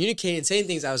were communicating and saying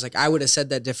things, I was like, I would have said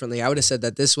that differently. I would have said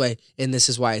that this way, and this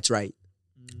is why it's right.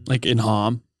 Like in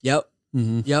Ham. Yep.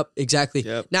 Mm-hmm. Yep, exactly.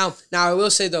 Yep. Now I will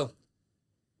say though,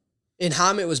 in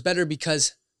Ham it was better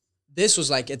because this was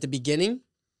like at the beginning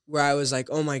where I was like,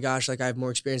 oh my gosh, like I have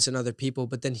more experience than other people.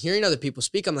 But then hearing other people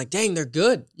speak, I'm like, dang, they're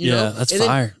good. You know? That's and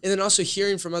fire. And then also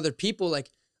hearing from other people, like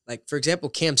for example,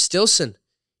 Cam Stilson,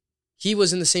 he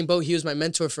was in the same boat. He was my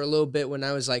mentor for a little bit when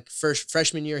I was like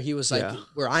freshman year. He was like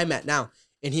where I'm at now.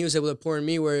 And he was able to pour in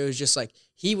me where it was just like,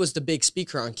 he was the big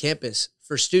speaker on campus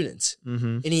for students.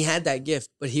 And he had that gift,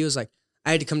 but he was like,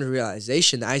 I had to come to the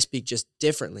realization that I speak just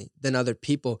differently than other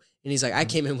people. And he's like, I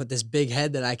came in with this big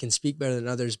head that I can speak better than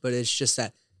others, but it's just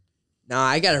that now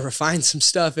I got to refine some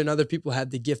stuff and other people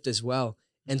have the gift as well.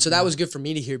 And so that was good for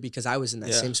me to hear because I was in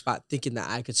that same spot thinking that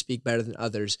I could speak better than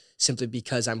others simply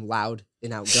because I'm loud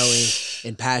and outgoing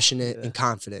and passionate and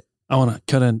confident. I want to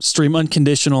cut in stream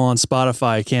Unconditional on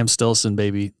Spotify. Cam Stilson,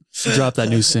 baby. Drop that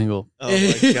new single. Oh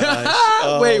my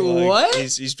gosh. Wait, what?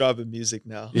 He's dropping music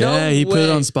now. Yeah, he put it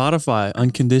on Spotify.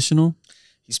 Unconditional.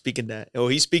 He's speaking that. Oh,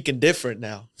 he's speaking different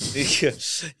now. He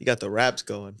got the raps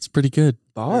going. It's pretty good.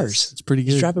 Bars. It's pretty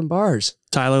good. He's dropping bars.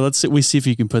 Tyler, we see if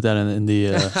you can put that in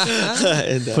the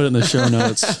put it in the show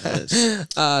notes.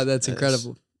 That's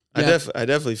incredible. Yeah. I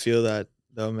definitely feel that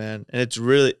though, man. And it's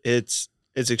really it's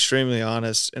extremely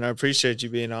honest, and I appreciate you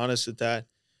being honest with that.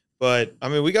 But I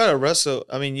mean, you gotta wrestle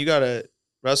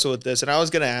with this. And I was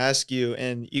gonna ask you,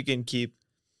 and you can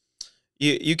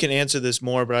you can answer this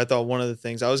more, but I thought one of the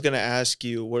things I was going to ask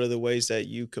you, what are the ways that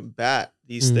you combat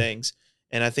these things?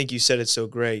 And I think you said it so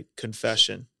great,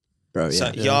 confession. Bro, yeah.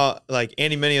 So y'all, like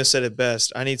Andy Mineo said it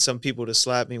best, I need some people to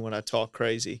slap me when I talk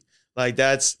crazy. Like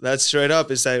that's straight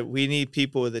up, is that we need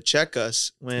people to check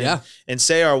us and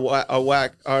say our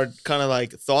kind of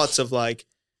like thoughts of like,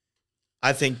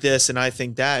 I think this and I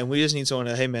think that. And we just need someone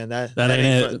to, hey man, that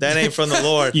ain't from the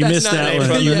Lord. You missed that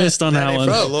one. You missed on that one.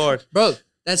 From the Lord. Bro.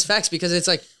 That's facts, because it's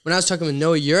like when I was talking with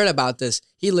Noah Urett about this,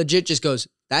 he legit just goes,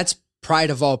 that's pride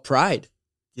of all pride.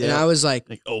 Yeah. And I was like,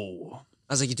 oh.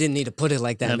 I was like, you didn't need to put it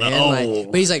like that, man.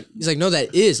 Like, but he's like, no,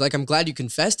 that is. Like, I'm glad you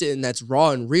confessed it and that's raw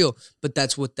and real, but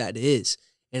that's what that is.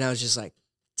 And I was just like,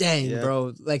 dang,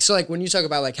 bro. Like, so like when you talk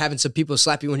about like having some people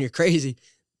slap you when you're crazy,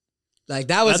 like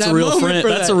that's a real friend.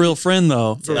 That's a real friend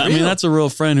though. I mean, that's a real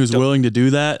friend who's willing to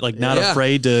do that. Like not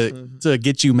afraid to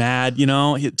get you mad, you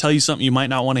know, tell you something you might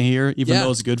not want to hear, even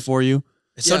though it's good for you.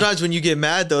 Sometimes when you get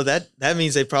mad though, that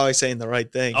means they're probably saying the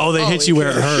right thing. Oh, they hit you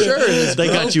where it hurt. Sure they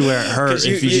got you where it hurt.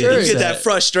 You get that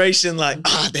frustration, like,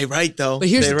 they right though. But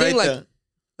here's the thing,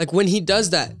 like when he does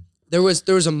that, there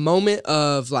was a moment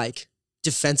of like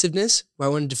defensiveness where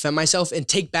I wanted to defend myself and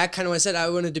take back kind of what I said. I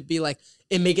wanted to be like,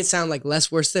 and make it sound like less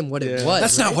worse than what it was.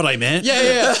 That's not what I meant.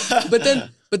 Yeah.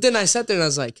 But But then I sat there and I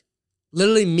was like,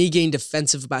 literally me getting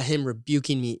defensive about him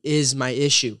rebuking me is my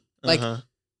issue. Like,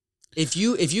 if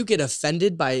you get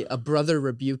offended by a brother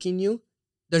rebuking you,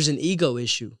 there's an ego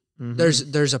issue.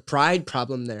 There's a pride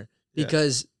problem there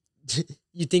because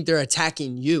you think they're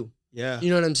attacking you. Yeah. You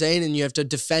know what I'm saying? And you have to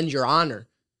defend your honor.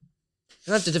 I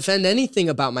don't have to defend anything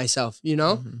about myself, you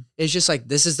know? It's just like,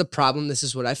 this is the problem. This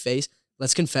is what I face.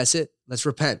 Let's confess it. Let's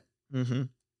repent. Yeah.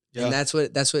 And that's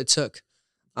what it took.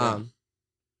 Yeah.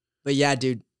 But yeah,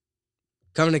 dude,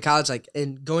 coming to college, like,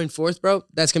 and going forth, bro,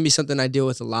 that's going to be something I deal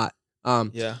with a lot.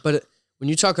 But when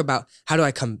you talk about how do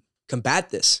I combat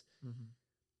this,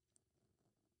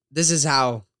 this is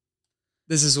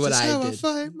what I did.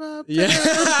 Fight my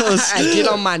I get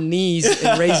on my knees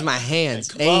and raise my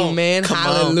hands. Amen.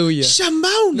 Hallelujah.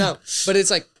 Shimon. No, but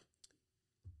it's like,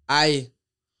 I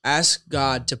asked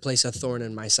God to place a thorn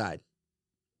in my side.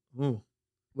 Ooh.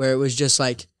 Where it was just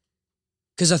like,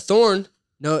 because a thorn,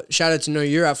 no, shout out to No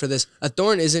You're Out for this. A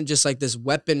thorn isn't just like this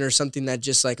weapon or something that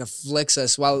just like afflicts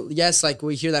us. While yes, like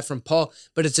we hear that from Paul,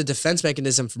 but it's a defense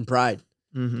mechanism from pride.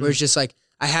 Where it's just like,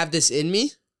 I have this in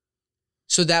me,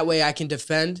 so that way I can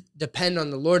depend on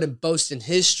the Lord and boast in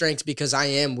his strength because I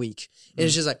am weak. And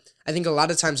it's just like, I think a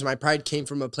lot of times my pride came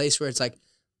from a place where it's like,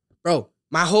 bro,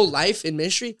 my whole life in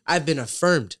ministry, I've been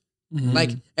affirmed.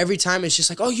 Like every time it's just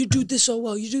like, oh, you do this so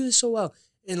well. You do this so well.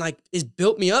 And like, it's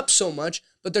built me up so much,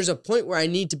 but there's a point where I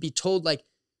need to be told like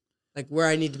where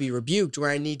I need to be rebuked, where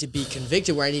I need to be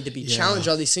convicted, where I need to be challenged,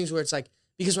 all these things where it's like,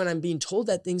 because when I'm being told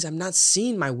that things, I'm not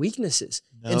seeing my weaknesses.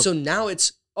 And so now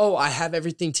it's, oh, I have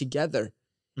everything together.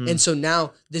 And so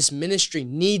now this ministry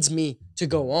needs me to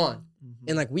go on.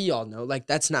 And like we all know, like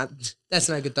that's not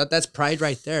a good thought. That's pride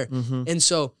right there. And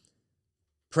so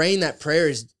praying that prayer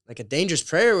is like a dangerous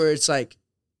prayer where it's like,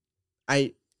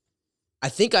 I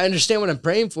think I understand what I'm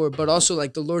praying for, but also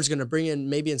like the Lord's going to bring in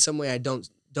maybe in some way I don't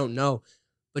know,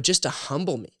 but just to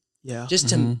humble me. Yeah. Just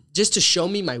to show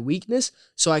me my weakness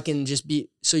so I can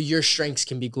so your strengths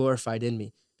can be glorified in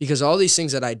me. Because all these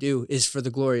things that I do is for the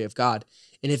glory of God.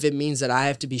 And if it means that I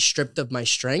have to be stripped of my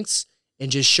strengths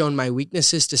and just shown my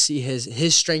weaknesses to see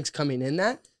his strengths coming in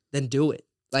that, then do it.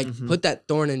 Like put that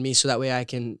thorn in me so that way I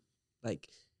can like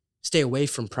stay away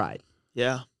from pride.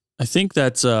 Yeah. I think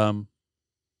that's that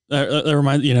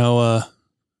reminds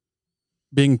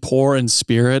being poor in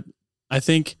spirit. I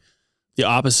think the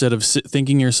opposite of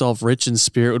thinking yourself rich in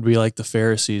spirit would be like the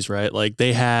Pharisees, right? Like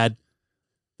they had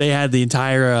the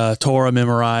entire Torah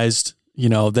memorized. You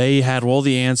know, they had all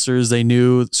the answers. They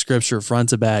knew scripture front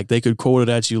to back. They could quote it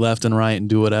at you left and right and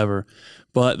do whatever,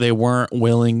 but they weren't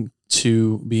willing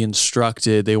to be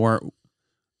instructed. They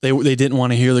didn't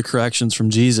want to hear the corrections from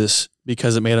Jesus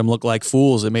because it made them look like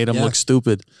fools. It made them look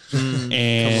stupid.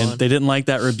 And they didn't like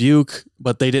that rebuke,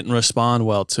 but they didn't respond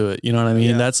well to it. You know what I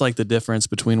mean? Yeah. That's like the difference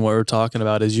between what we're talking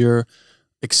about is you're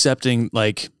accepting,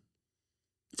 like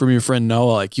from your friend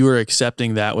Noah, like you were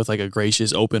accepting that with like a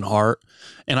gracious, open heart.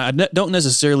 And I don't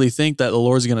necessarily think that the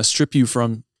Lord's going to strip you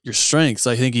from your strengths.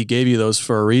 I think he gave you those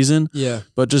for a reason. Yeah.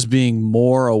 But just being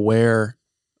more aware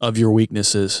of your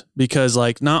weaknesses, because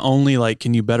like not only like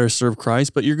can you better serve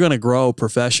Christ, but you're going to grow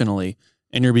professionally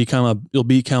and you'll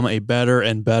become a better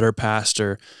and better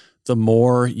pastor the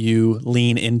more you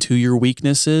lean into your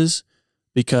weaknesses,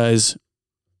 because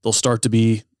they'll start to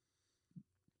be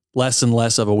less and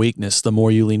less of a weakness the more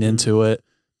you lean into it,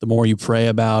 the more you pray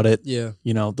about it. Yeah.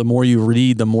 You know, the more you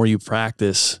read, the more you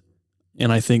practice.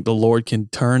 And I think the Lord can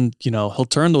turn, he'll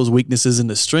turn those weaknesses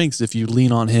into strengths if you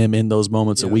lean on him in those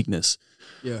moments of weakness.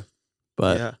 Yeah.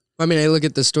 But I mean, I look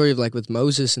at the story of like with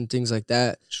Moses and things like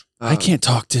that. I can't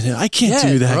talk to him. I can't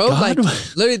do that, bro. God. Like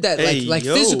literally that, like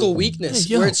physical weakness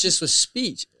where it's just with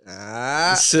speech.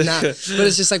 But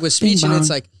it's just like with speech and it's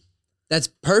like, that's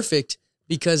perfect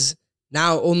because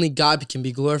now only God can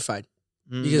be glorified.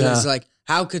 Because it's like,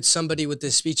 how could somebody with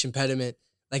this speech impediment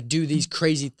like do these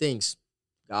crazy things?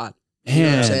 God. You know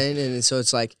what I'm saying? And so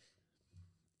it's like,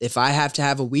 if I have to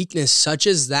have a weakness such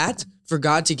as that for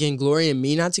God to gain glory and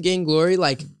me not to gain glory,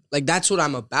 like that's what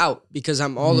I'm about, because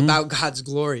I'm all about God's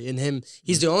glory and him.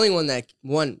 He's the only one that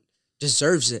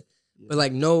deserves it. But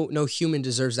like no human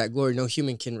deserves that glory. No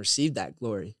human can receive that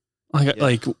glory.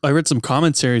 Like I read some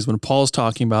commentaries when Paul's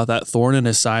talking about that thorn in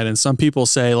his side, and some people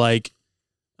say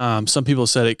some people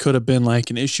said it could have been like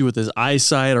an issue with his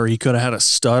eyesight, or he could have had a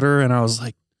stutter. And I was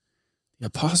like, the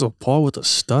Apostle Paul with a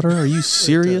stutter? Are you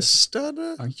serious?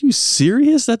 Stutter? Are you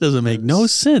serious? That doesn't make no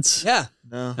sense. Yeah.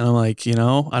 No. And I'm like,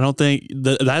 I don't think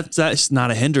that's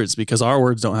not a hindrance, because our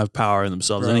words don't have power in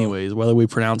themselves anyways, whether we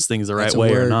pronounce things the right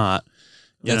way or not.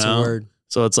 That's a word.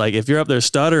 So it's like, if you're up there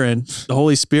stuttering, the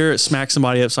Holy Spirit smacks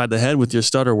somebody upside the head with your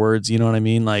stutter words. You know what I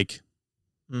mean? Like,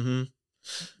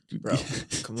 Mm-hmm. Bro.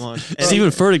 Come on. Stephen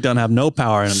Furtick doesn't have no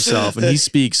power in himself, and he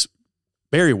speaks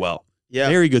very well. Yeah.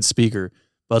 Very good speaker.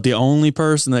 But the only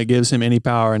person that gives him any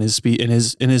power in his in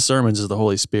his sermons is the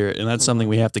Holy Spirit, and that's something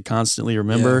we have to constantly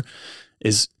remember.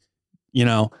 Is, you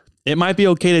know, it might be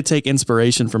okay to take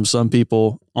inspiration from some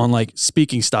people on like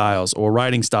speaking styles or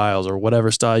writing styles or whatever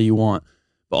style you want,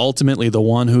 but ultimately the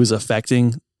one who's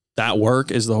affecting that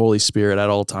work is the Holy Spirit at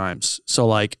all times. So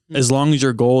like, as long as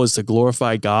your goal is to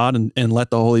glorify God and let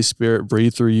the Holy Spirit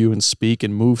breathe through you and speak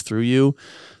and move through you,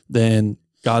 then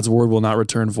God's word will not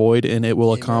return void, and it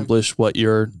will accomplish what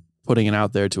you're putting it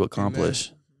out there to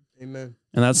accomplish. Amen.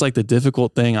 And that's like the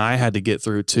difficult thing I had to get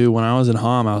through too. When I was in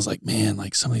Hom, I was like, man,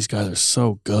 like some of these guys are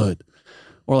so good.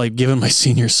 Or like giving my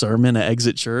senior sermon at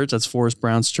Exit Church. That's Forrest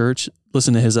Brown's church.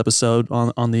 Listen to his episode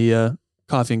on the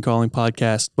Coffee and Calling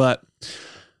podcast. But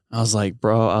I was like,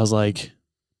 bro, I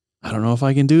don't know if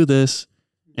I can do this.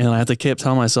 And I have to keep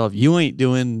telling myself, you ain't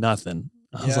doing nothing.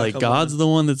 I was like, God's the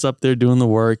one that's up there doing the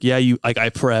work. Yeah, I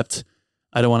prepped.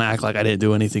 I don't want to act like I didn't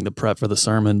do anything to prep for the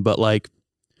sermon, but like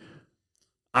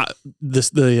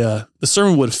the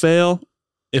sermon would fail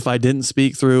if I didn't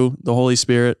speak through the Holy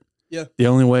Spirit. Yeah. The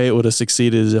only way it would have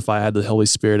succeeded is if I had the Holy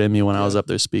Spirit in me when I was up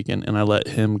there speaking, and I let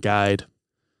him guide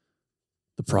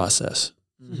the process.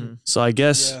 Mm-hmm. So I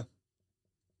guess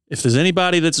if there's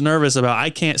anybody that's nervous about I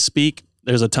can't speak,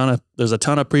 there's a ton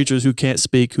of preachers who can't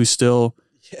speak who still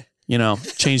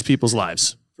change people's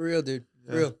lives. For real, dude.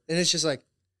 For real. And it's just like,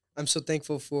 I'm so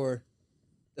thankful for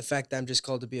the fact that I'm just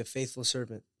called to be a faithful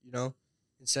servant,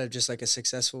 instead of just like a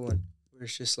successful one. Where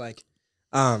it's just like,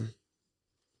 when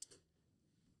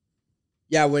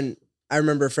I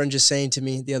remember a friend just saying to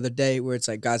me the other day where it's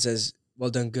like, God says, well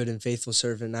done, good and faithful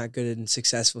servant, not good and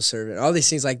successful servant. All these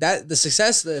things like that, the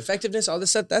success, the effectiveness, all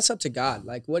this stuff, that's up to God.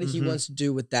 Like what he wants to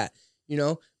do with that,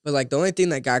 But like the only thing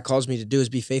that God calls me to do is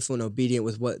be faithful and obedient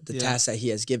with what the task that he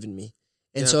has given me.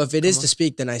 And so if it is to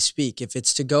speak, then I speak. If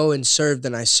it's to go and serve,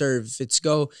 then I serve. If it's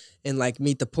go and like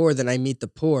meet the poor, then I meet the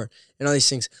poor and all these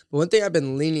things. But one thing I've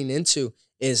been leaning into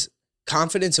is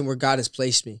confidence in where God has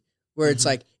placed me. Where it's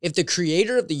like, if the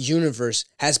creator of the universe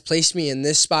has placed me in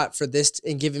this spot for this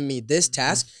and given me this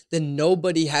task, then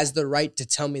nobody has the right to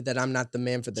tell me that I'm not the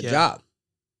man for the job,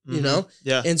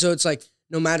 Yeah. And so it's like,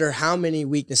 no matter how many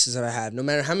weaknesses I have, no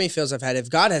matter how many fails I've had, if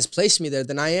God has placed me there,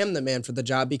 then I am the man for the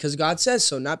job because God says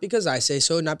so, not because I say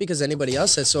so, not because anybody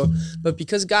else says so, but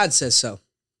because God says so.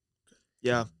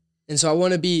 Yeah. And so I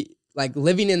want to be like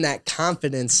living in that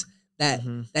confidence that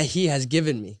that he has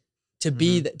given me to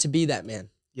be that man.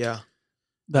 Yeah.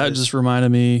 That just reminded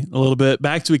me a little bit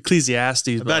back to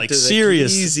Ecclesiastes, but like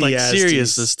serious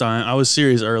this time. I was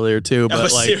serious earlier too, but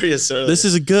serious earlier. This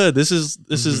is good. This is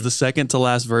the second to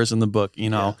last verse in the book.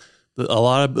 A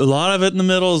lot of it in the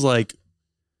middle is like,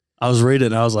 I was reading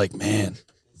and I was like, man,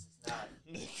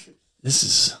 this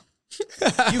is.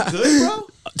 You good, bro?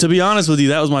 To be honest with you,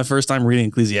 that was my first time reading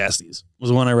Ecclesiastes.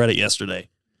 Was when I read it yesterday.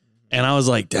 And I was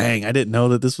like, dang, I didn't know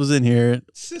that this was in here.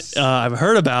 I've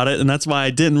heard about it, and that's why I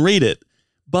didn't read it.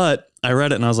 But I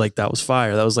read it, and I was like, that was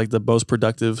fire. That was like the most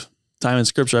productive time in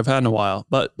Scripture I've had in a while.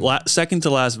 But second to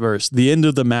last verse, the end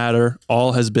of the matter,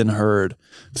 all has been heard.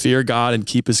 Fear God and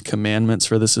keep his commandments,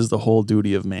 for this is the whole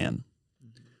duty of man.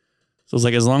 So it's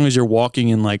like, as long as you're walking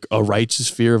in like a righteous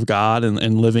fear of God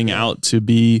and living out to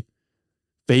be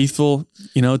faithful,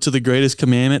 to the greatest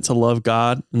commandment, to love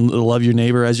God and love your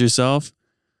neighbor as yourself.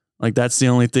 Like that's the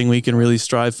only thing we can really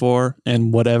strive for.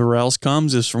 And whatever else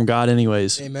comes is from God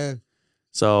anyways. Amen.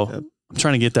 So I'm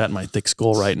trying to get that in my thick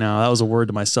skull right now. That was a word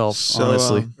to myself,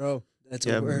 honestly. Bro, that's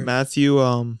a word. Matthew,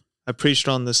 I preached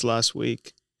on this last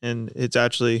week, and it's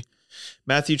actually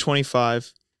Matthew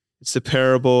 25. It's the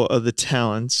parable of the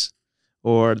talents,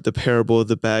 or the parable of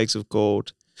the bags of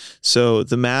gold. So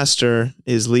the master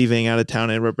is leaving out of town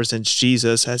and represents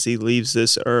Jesus as he leaves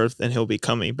this earth, and he'll be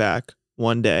coming back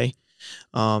one day.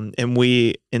 And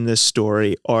we in this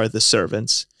story are the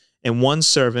servants. And one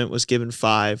servant was given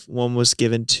 5, one was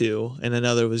given 2, and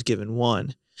another was given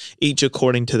 1, each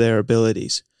according to their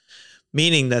abilities.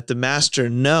 Meaning that the master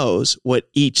knows what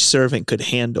each servant could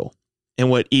handle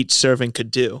and what each servant could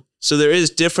do. So there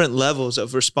is different levels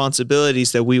of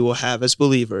responsibilities that we will have as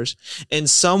believers. And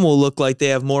some will look like they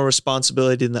have more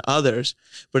responsibility than the others,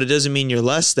 but it doesn't mean you're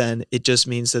less than. It just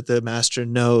means that the master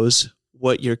knows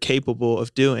what you're capable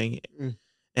of doing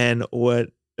and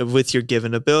what with your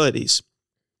given abilities.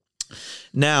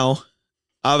 Now,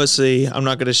 obviously, I'm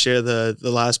not going to share the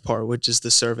last part, which is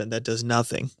the servant that does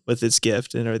nothing with its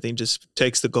gift and everything, just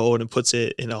takes the gold and puts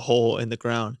it in a hole in the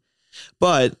ground.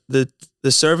 But the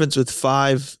servants with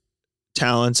 5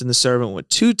 talents and the servant with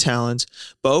 2 talents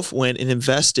both went and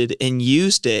invested and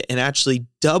used it and actually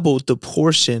doubled the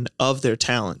portion of their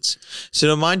talents. So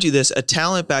to remind you this, a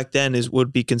talent back then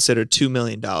would be considered $2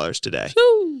 million today.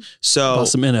 So Bought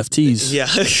some NFTs.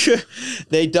 yeah,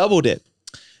 they doubled it.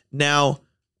 Now,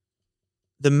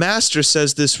 the master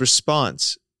says this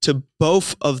response to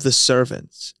both of the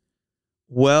servants: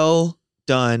 well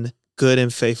done, good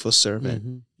and faithful servant.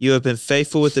 Mm-hmm. You have been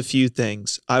faithful with a few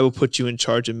things. I will put you in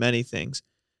charge of many things.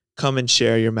 Come and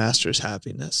share your master's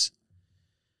happiness.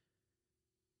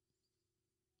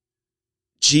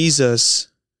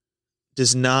 Jesus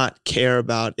does not care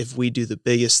about if we do the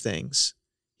biggest things.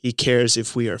 He cares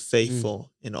if we are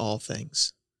faithful in all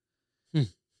things.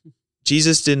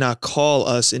 Jesus did not call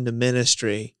us into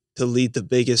ministry to lead the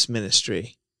biggest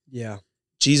ministry. Yeah.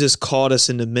 Jesus called us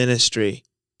into ministry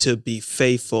to be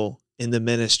faithful in the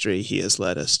ministry he has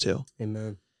led us to.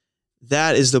 Amen.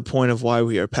 That is the point of why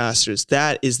we are pastors.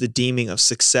 That is the deeming of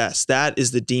success. That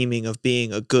is the deeming of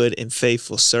being a good and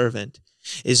faithful servant,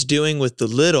 is doing with the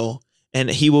little, and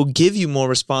he will give you more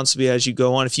responsibility as you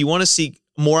go on. If you want to seek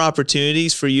more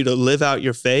opportunities for you to live out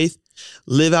your faith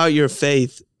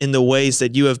in the ways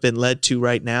that you have been led to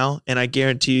right now, and I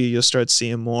guarantee you'll start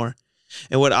seeing more.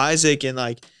 And what Isaac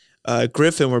and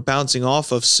Griffin were bouncing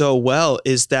off of so well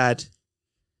is that,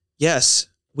 yes,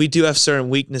 we do have certain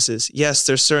weaknesses. Yes,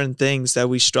 there's certain things that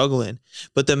we struggle in,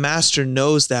 but the master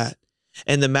knows that.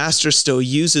 And the master still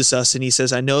uses us, and he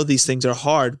says, I know these things are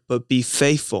hard, but be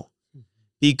faithful.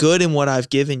 Be good in what I've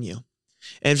given you.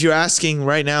 And if you're asking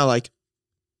right now,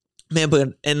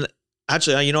 and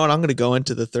actually, you know what? I'm going to go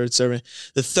into the third servant.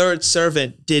 The third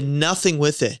servant did nothing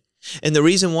with it. And the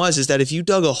reason is that if you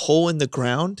dug a hole in the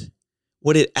ground,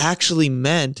 what it actually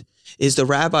meant is the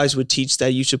rabbis would teach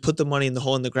that you should put the money in the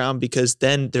hole in the ground, because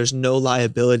then there's no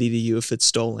liability to you if it's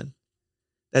stolen.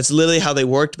 That's literally how they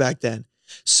worked back then.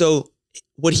 So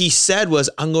what he said was,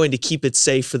 I'm going to keep it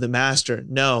safe for the master.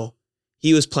 No,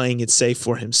 he was playing it safe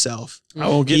for himself. I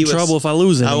won't get in trouble if I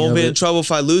lose it. I won't be in trouble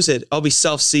if I lose it. I'll be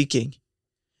self-seeking.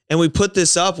 And we put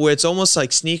this up where it's almost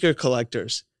like sneaker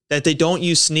collectors, that they don't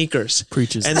use sneakers.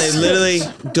 Preaches. And they literally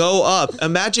go up.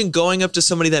 Imagine going up to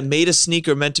somebody that made a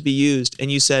sneaker meant to be used,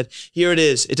 and you said, here it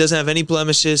is. It doesn't have any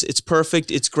blemishes. It's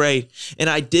perfect. It's great. And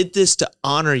I did this to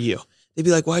honor you. They'd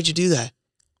be like, why'd you do that?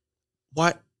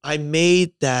 Why? I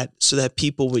made that so that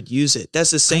people would use it.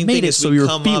 That's the same thing as so your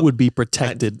feet would be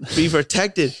protected. Be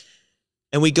protected.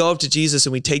 And we go up to Jesus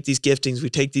and we take these giftings,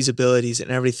 we take these abilities and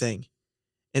everything.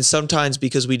 And sometimes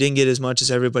because we didn't get as much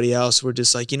as everybody else, we're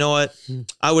just like, you know what?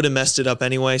 I would have messed it up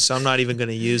anyway, so I'm not even going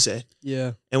to use it.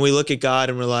 Yeah. And we look at God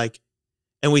and we're like,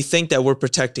 and we think that we're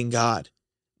protecting God.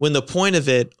 When the point of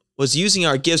it was, using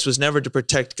our gifts was never to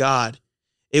protect God.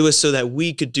 It was so that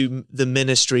we could do the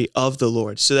ministry of the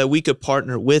Lord, so that we could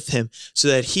partner with him, so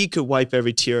that he could wipe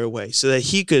every tear away, so that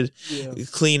he could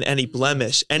clean any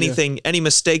blemish, anything, any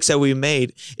mistakes that we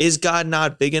made. Is God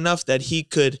not big enough that he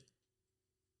could,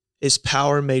 is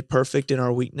power made perfect in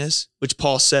our weakness, which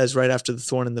Paul says right after the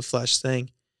thorn in the flesh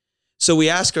thing. So we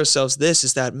ask ourselves this,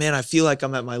 is that, man, I feel like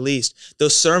I'm at my least.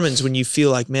 Those sermons when you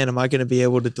feel like, man, am I going to be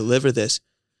able to deliver this?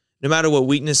 No matter what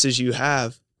weaknesses you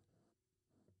have,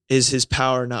 is his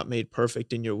power not made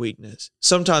perfect in your weakness?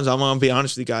 Sometimes, I'm going to be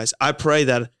honest with you guys, I pray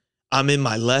that I'm in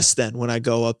my less than when I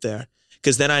go up there,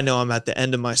 because then I know I'm at the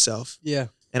end of myself. Yeah.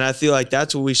 And I feel like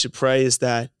that's what we should pray, is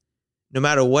that no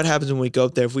matter what happens when we go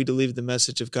up there, if we deliver the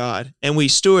message of God and we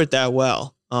steward that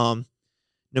well, no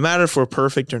matter if we're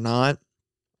perfect or not,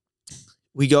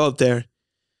 we go up there,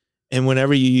 and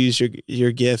whenever you use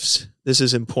your gifts, this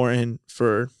is important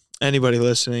for anybody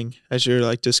listening as you're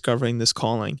like discovering this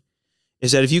calling,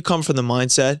 is that if you come from the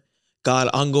mindset, God,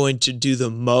 I'm going to do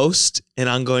the most and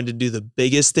I'm going to do the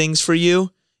biggest things for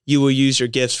you, you will use your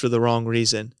gifts for the wrong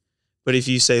reason. But if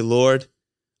you say, Lord,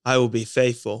 I will be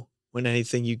faithful when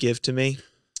anything you give to me,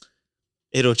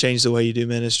 it'll change the way you do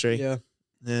ministry. Yeah.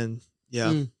 And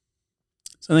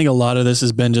So I think a lot of this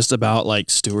has been just about like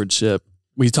stewardship.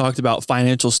 We talked about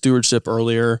financial stewardship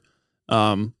earlier.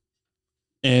 And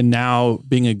now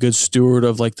being a good steward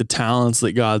of like the talents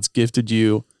that God's gifted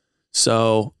you.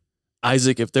 So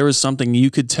Isaac, if there was something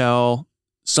you could tell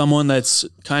someone that's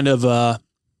kind of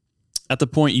at the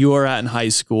point you are at in high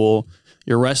school,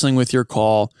 you're wrestling with your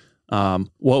call,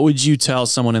 what would you tell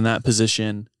someone in that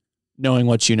position, knowing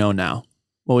what you know now?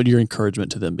 What would your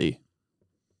encouragement to them be?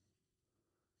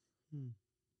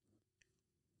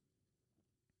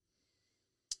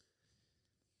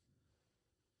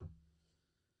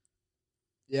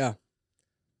 Yeah.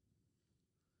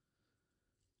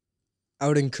 I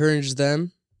would encourage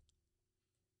them,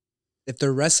 if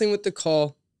they're wrestling with the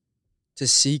call, to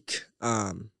seek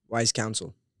wise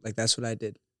counsel. Like that's what I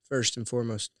did first and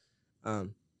foremost.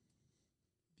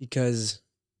 Because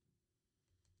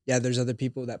there's other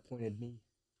people that pointed me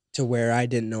to where I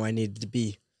didn't know I needed to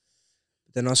be.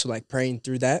 But then also like praying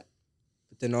through that.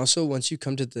 But then also once you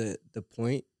come to the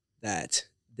point that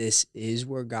this is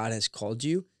where God has called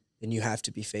you, then you have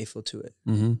to be faithful to it.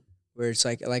 Mm-hmm. Where it's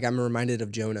like I'm reminded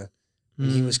of Jonah. When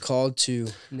he was called to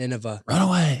Nineveh. Run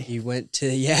away. He went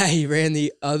to, he ran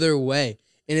the other way.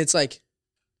 And it's like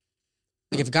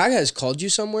if God has called you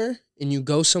somewhere and you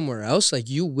go somewhere else, like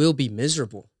you will be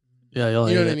miserable. Yeah, you'll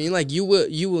You know hate what I it. mean? Like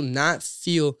you will not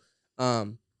feel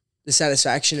the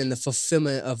satisfaction and the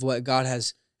fulfillment of what God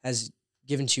has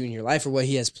given to you in your life or what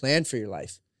he has planned for your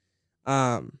life.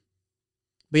 But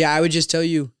yeah, I would just tell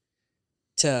you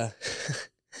to,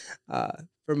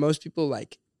 for most people,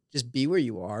 like just be where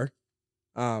you are.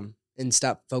 And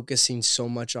stop focusing so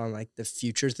much on like the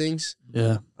future things.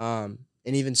 Yeah. And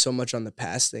even so much on the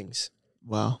past things.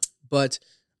 Wow. But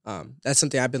that's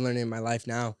something I've been learning in my life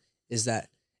now is that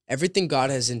everything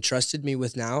God has entrusted me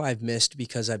with now, I've missed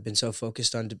because I've been so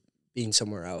focused on being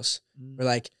somewhere else. Or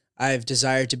like I've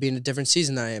desired to be in a different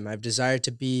season than I am. I've desired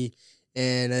to be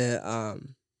in a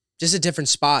just a different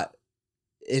spot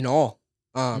in all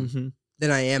than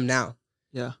I am now.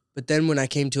 Yeah. But then when I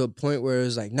came to a point where it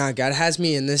was like, nah, God has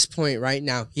me in this point right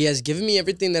now. He has given me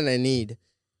everything that I need.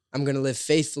 I'm going to live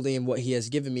faithfully in what he has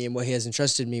given me and what he has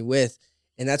entrusted me with.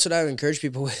 And that's what I would encourage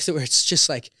people with, where it's just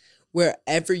like,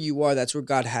 wherever you are, that's where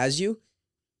God has you.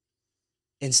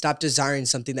 And stop desiring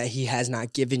something that he has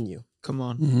not given you. Come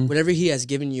on. Mm-hmm. Whatever he has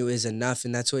given you is enough.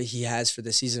 And that's what he has for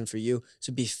the season for you.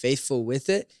 So be faithful with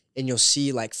it. And you'll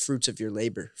see like fruits of your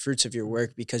labor, fruits of your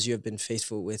work, because you have been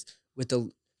faithful with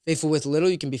little,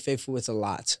 you can be faithful with a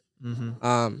lot.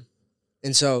 Mm-hmm.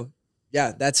 And so,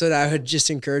 yeah, that's what I would just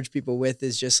encourage people with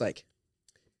is just like,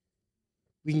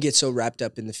 we can get so wrapped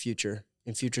up in the future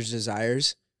and future's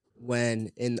desires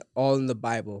when in the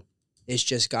Bible, it's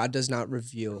just God does not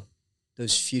reveal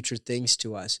those future things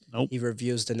to us. Nope. He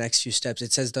reveals the next few steps.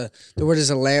 It says the word is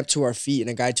a lamp to our feet and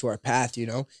a guide to our path,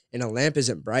 and a lamp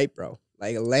isn't bright, bro.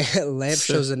 Like a lamp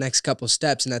shows the next couple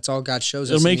steps, and that's all God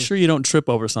shows us. It'll make sure you don't trip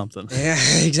over something. Yeah,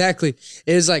 exactly.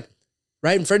 It is like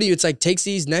right in front of you. It's like, take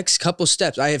these next couple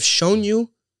steps. I have shown you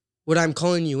what I'm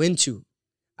calling you into.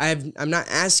 I'm not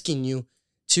asking you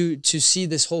to see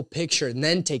this whole picture and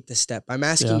then take the step. I'm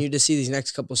asking you to see these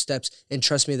next couple steps and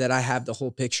trust me that I have the whole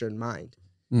picture in mind.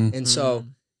 Mm. And so,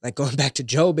 like going back to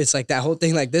Job, it's like that whole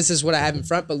thing, like this is what I have in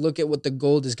front, but look at what the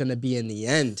gold is going to be in the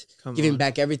end. Giving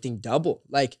back everything double.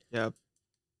 Like,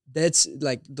 that's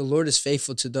like the Lord is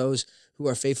faithful to those who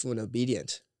are faithful and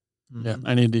obedient. Yeah,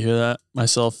 I need to hear that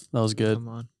myself. That was good. Come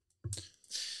on.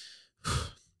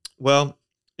 Well,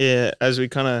 as we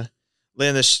kind of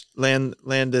land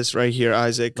this right here,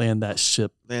 Isaac. Land that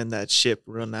ship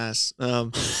real nice.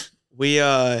 We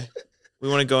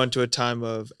want to go into a time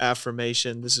of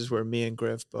affirmation. This is where me and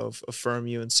Griff both affirm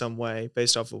you in some way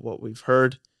based off of what we've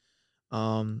heard.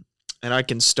 And I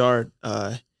can start.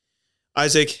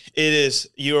 Isaac,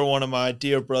 you are one of my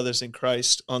dear brothers in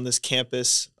Christ on this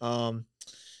campus.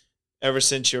 Ever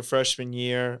since your freshman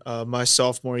year, my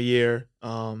sophomore year.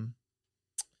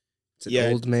 It's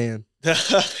an old man.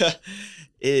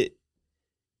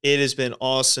 It has been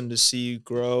awesome to see you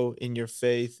grow in your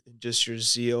faith and just your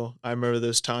zeal. I remember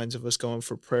those times of us going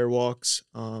for prayer walks.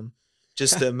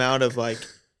 Just the amount of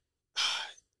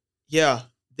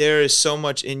there is so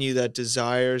much in you that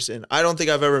desires, and I don't think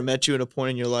I've ever met you at a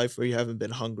point in your life where you haven't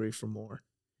been hungry for more.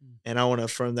 And I want to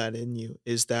affirm that in you,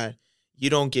 is that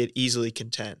you don't get easily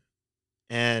content.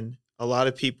 And a lot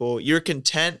of people, you're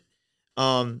content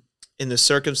in the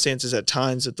circumstances at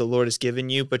times that the Lord has given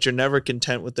you, but you're never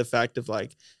content with the fact of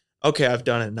like, okay, I've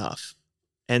done enough.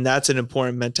 And that's an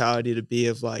important mentality to be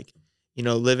of like,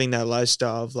 living that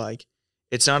lifestyle of like,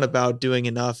 it's not about doing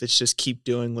enough. It's just keep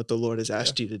doing what the Lord has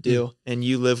asked you to do. And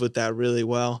you live with that really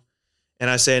well. And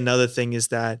I say another thing is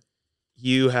that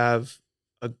you have,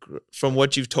 from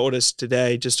what you've told us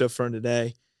today, just to affirm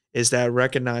today, is that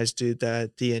recognize, dude,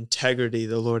 that the integrity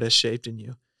the Lord has shaped in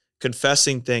you.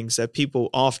 Confessing things that people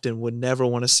often would never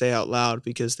want to say out loud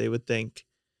because they would think,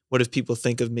 what if people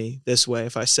think of me this way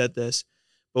if I said this?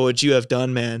 But what you have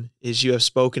done, man, is you have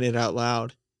spoken it out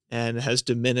loud and has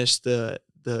diminished the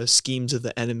schemes of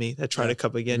the enemy that try to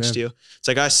come against you. It's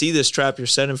like, I see this trap you're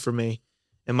setting for me,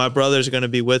 and my brothers are going to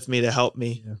be with me to help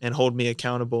me and hold me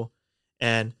accountable.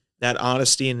 And that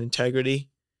honesty and integrity,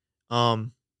 I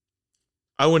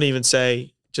wouldn't even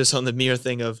say just on the mere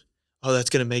thing of, oh,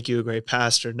 that's going to make you a great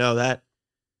pastor. No, that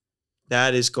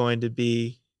is going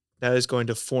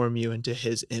to form you into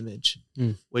his image,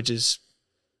 which is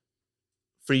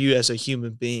for you as a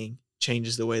human being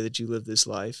changes the way that you live this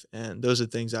life. And those are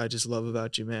things I just love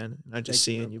about you, man. And I just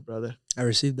see in you, brother. I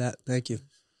received that. Thank you.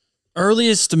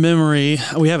 Earliest memory,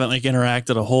 we haven't like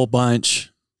interacted a whole bunch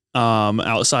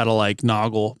outside of like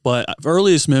Noggle, but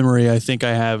earliest memory I think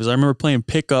I have is I remember playing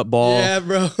pickup ball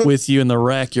bro. with you in the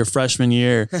rec your freshman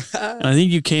year. And I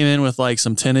think you came in with like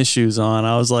some tennis shoes on.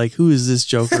 I was like, who is this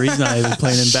joker? He's not even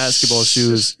playing in basketball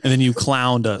shoes. And then you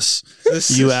clowned us.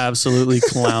 You absolutely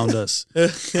clowned us. I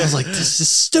was like, this is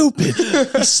stupid.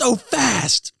 He's so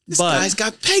fast. This guy's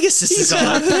got Pegasus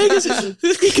on.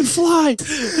 Pegasus. He can fly.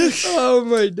 Oh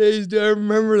my days, do I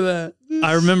remember that?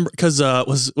 I remember because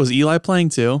was Eli playing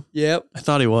too? Yep. I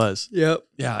thought he was. Yep.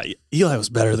 Yeah, Eli was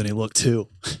better than he looked too.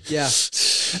 Yeah.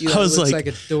 I was looks like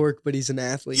like a dork, but he's an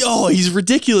athlete. Yo, he's a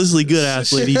ridiculously good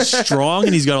athlete. He's strong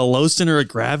and he's got a low center of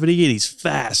gravity and he's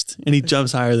fast and he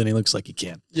jumps higher than he looks like he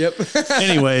can. Yep.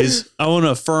 Anyways, I want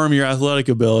to affirm your athletic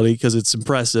ability because it's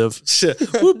impressive.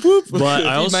 Whoop, whoop. But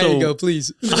I Feed my also ego,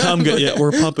 please. I'm good. Yeah,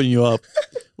 we're pumping you up.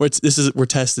 We're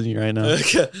testing you right now.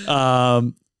 Okay.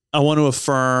 I want to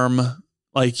affirm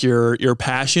like your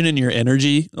passion and your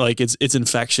energy. Like it's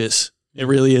infectious. It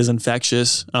really is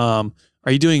infectious.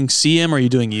 Are you doing CM or are you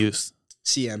doing youth?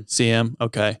 CM. CM.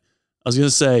 Okay. I was gonna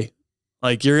say,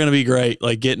 like, you're gonna be great.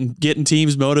 Like getting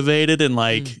teams motivated and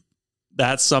like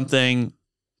that's something.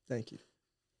 Thank you.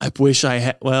 I wish I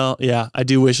had. Well, yeah, I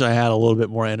do wish I had a little bit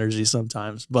more energy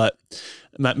sometimes, but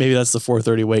maybe that's the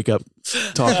 4:30 wake up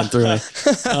talking through me.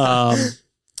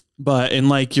 But in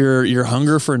like your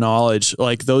hunger for knowledge,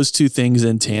 like those two things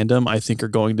in tandem, I think are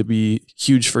going to be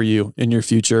huge for you in your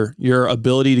future. Your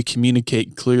ability to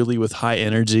communicate clearly with high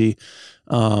energy,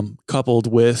 coupled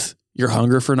with your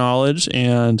hunger for knowledge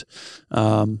and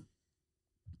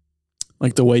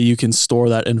like the way you can store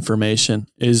that information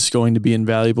is going to be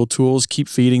invaluable tools. Keep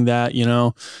feeding that,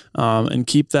 and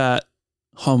keep that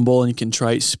humble and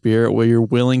contrite spirit where you're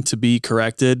willing to be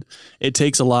corrected. It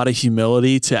takes a lot of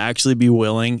humility to actually be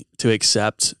willing to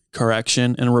accept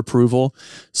correction and reproval.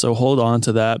 So hold on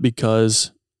to that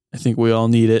because I think we all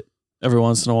need it every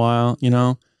once in a while,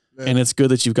 Yeah. and it's good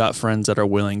that you've got friends that are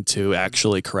willing to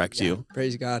actually correct you.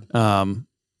 Praise God.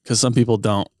 Because some people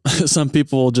don't. Some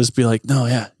people will just be like, no,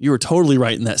 yeah, you were totally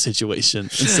right in that situation.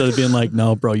 Instead of being like,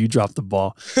 no, bro, you dropped the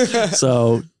ball.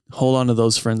 So hold on to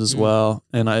those friends as well.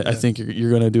 And I think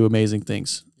you're going to do amazing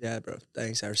things. Yeah, bro.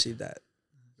 Thanks. I received that.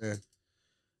 Man.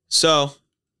 So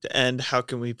to end, how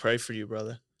can we pray for you,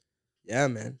 brother? Yeah,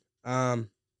 man.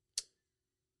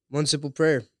 One simple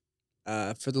prayer.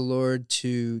 For the Lord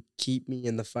to keep me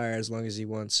in the fire as long as he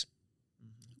wants.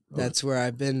 That's where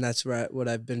I've been. That's what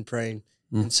I've been praying.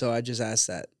 And so I just ask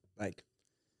that. Like,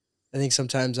 I think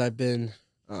sometimes I've been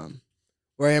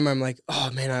where I am. I'm like,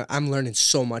 oh man, I'm learning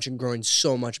so much and growing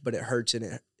so much, but it hurts and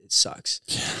it sucks.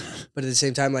 But at the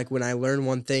same time, like when I learn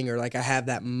one thing or like I have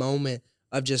that moment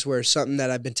of just where something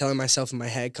that I've been telling myself in my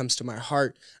head comes to my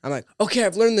heart, I'm like, okay,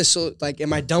 I've learned this. So like,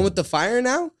 am I done with the fire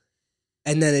now?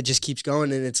 And then it just keeps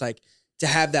going. And it's like to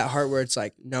have that heart where it's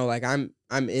like, no, like I'm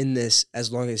in this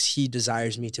as long as he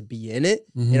desires me to be in it.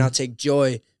 Mm-hmm. And I'll take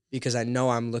joy because I know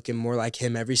I'm looking more like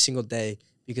him every single day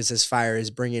because this fire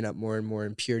is bringing up more and more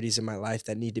impurities in my life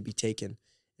that need to be taken.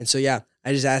 And so, yeah,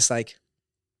 I just ask like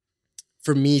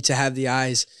for me to have the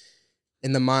eyes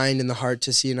and the mind and the heart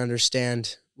to see and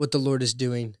understand what the Lord is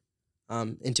doing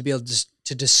and to be able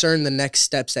to discern the next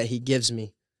steps that he gives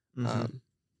me. Mm-hmm.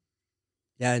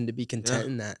 And to be content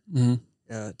in that,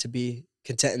 to be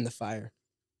content in the fire.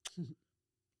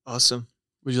 Awesome.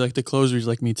 Would you like to close or would you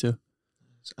like me to?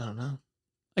 I don't know.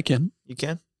 I can. You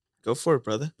can? Go for it,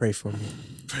 brother. Pray for me.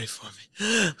 Pray for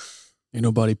me. Ain't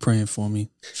nobody praying for me.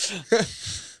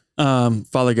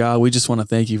 Father God, we just want to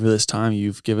thank you for this time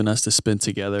you've given us to spend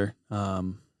together. I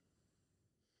want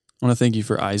to thank you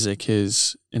for Isaac,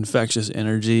 his infectious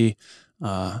energy,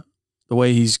 the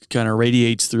way he's kind of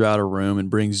radiates throughout a room and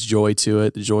brings joy to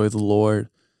it, the joy of the Lord.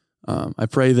 I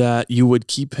pray that you would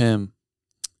keep him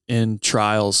in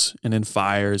trials and in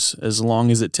fires as long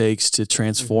as it takes to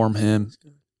transform him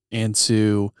and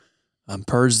to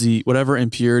purge whatever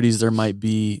impurities there might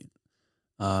be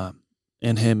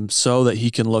in him so that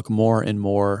he can look more and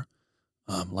more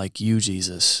like you,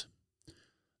 Jesus.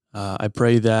 I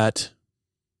pray that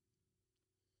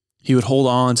he would hold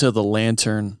on to the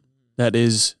lantern that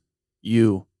is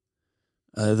you,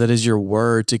 that is your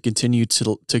word, to continue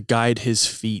to guide his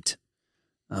feet.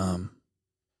 And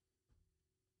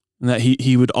that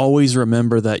he would always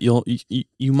remember that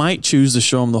you might choose to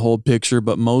show him the whole picture,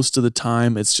 but most of the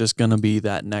time it's just going to be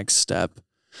that next step.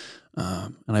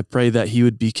 And I pray that he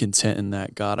would be content in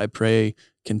that, God. I pray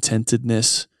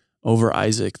contentedness over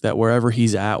Isaac, that wherever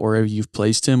he's at, wherever you've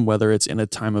placed him, whether it's in a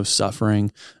time of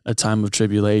suffering, a time of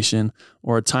tribulation,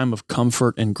 or a time of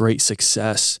comfort and great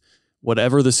success,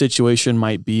 whatever the situation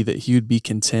might be, that he would be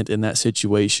content in that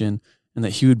situation and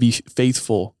that he would be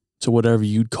faithful to whatever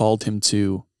you'd called him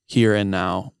to here and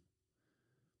now.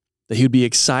 That he would be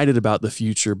excited about the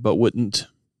future, but wouldn't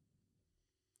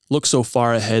look so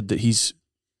far ahead that he's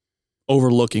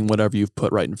overlooking whatever you've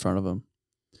put right in front of him.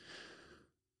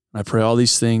 I pray all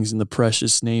these things in the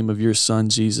precious name of your Son,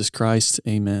 Jesus Christ.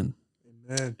 Amen.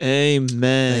 Amen.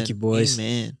 Amen. Thank you, boys.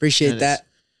 Amen. Appreciate that.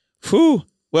 Whew.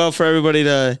 Well, for everybody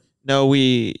to know,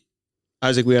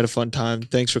 Isaac, we had a fun time.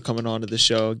 Thanks for coming on to the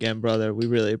show again, brother. We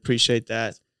really appreciate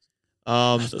that.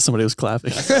 Somebody was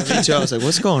clapping. Me too. I was like,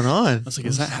 what's going on? I was like,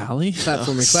 is that Hallie? Clap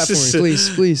for me, please,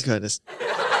 please. Goodness.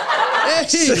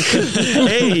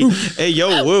 Hey. hey,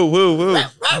 yo, woo.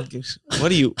 What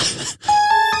are you?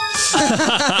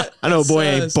 I know a boy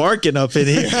ain't barking up in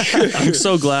here. I'm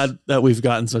so glad that we've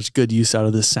gotten such good use out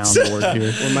of this soundboard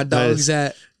here. Where my dog's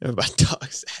at. My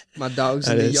dog's at. My dog's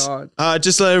in the yard.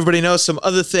 Just to let everybody know, some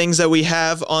other things that we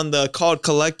have on the Called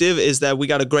Collective is that we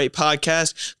got a great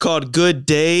podcast called Good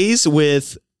Days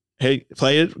with, hey,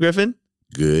 play it, Griffin?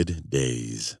 Good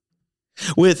Days.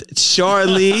 With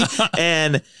Charlie,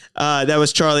 and that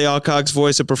was Charlie Alcock's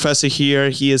voice, a professor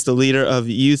here. He is the leader of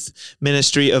youth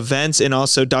ministry events, and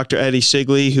also Dr. Eddie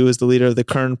Shigley, who is the leader of the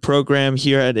Kern program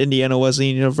here at Indiana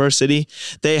Wesleyan University.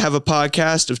 They have a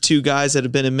podcast of two guys that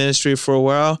have been in ministry for a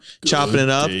while, chopping it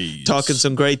up, talking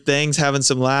some great things, having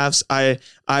some laughs. I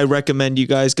recommend you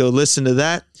guys go listen to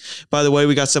that. By the way,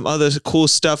 we got some other cool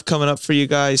stuff coming up for you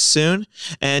guys soon.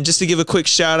 And just to give a quick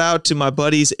shout out to my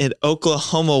buddies in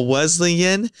Oklahoma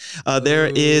Wesleyan, there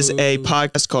is a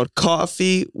podcast called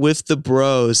Coffee with the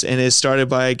Bros, and it's started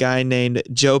by a guy named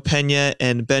Joe Pena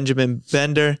and Benjamin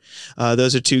Bender.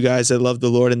 Those are two guys that love the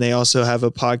Lord, and they also have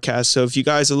a podcast. So if you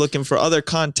guys are looking for other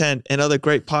content and other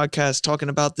great podcasts talking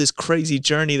about this crazy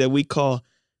journey that we call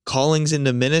Callings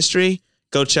into Ministry,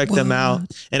 go check them out.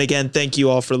 And again, thank you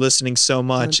all for listening so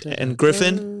much. And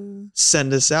Griffin,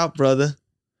 send us out, brother.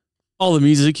 All the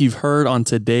music you've heard on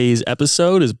today's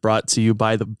episode is brought to you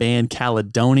by the band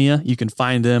Caledonia. You can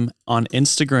find them on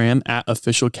Instagram at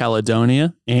Official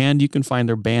Caledonia, and you can find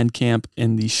their Bandcamp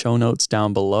in the show notes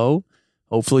down below.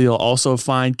 Hopefully, you'll also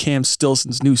find Cam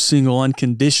Stilson's new single,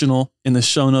 Unconditional, in the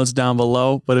show notes down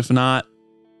below. But if not,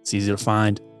 it's easy to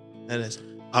find. That is.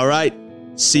 All right.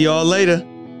 See y'all later.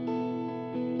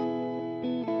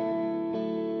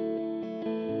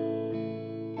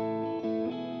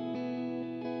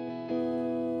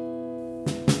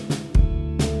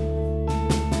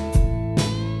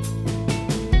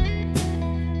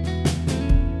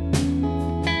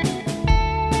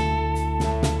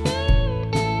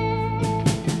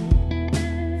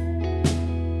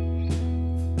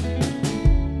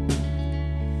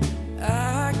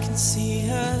 See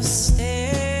her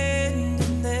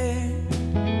standing there,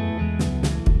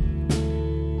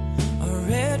 our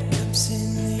red cups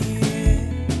in the air,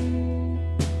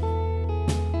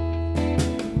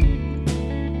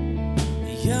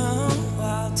 young,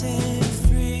 wild and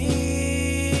free,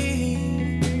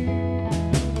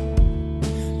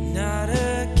 not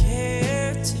a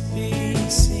care to be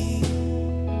seen,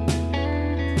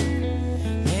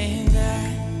 and I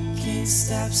can't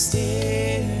stop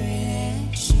staring.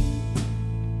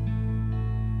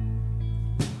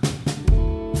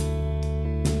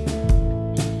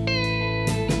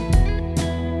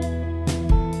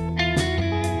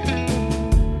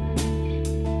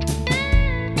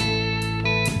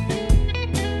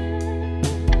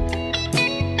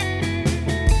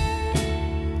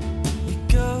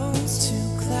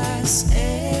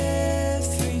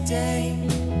 Every day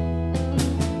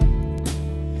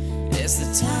as the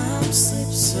time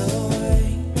slips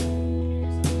away,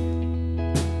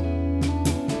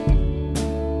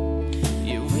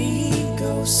 yeah, we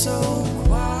go so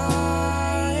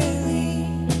quietly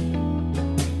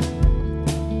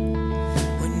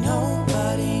when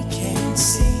nobody can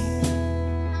see,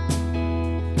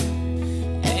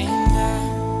 and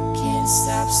I can't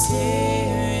stop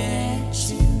staring at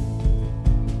you.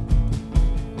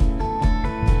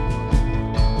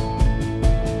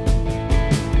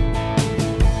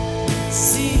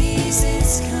 Seasons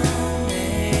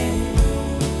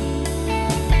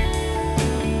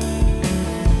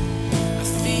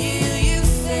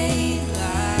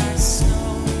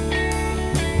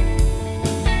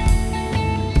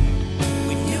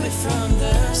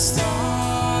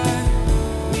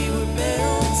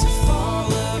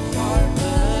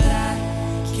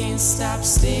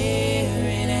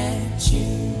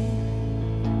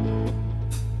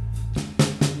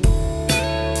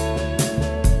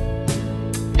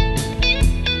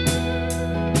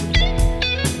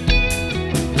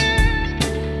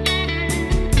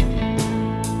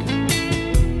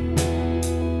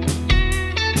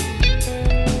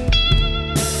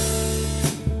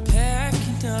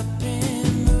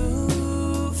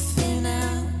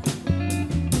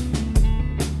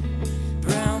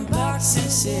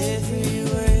voices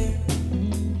everywhere.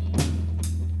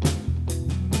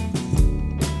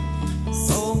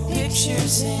 Old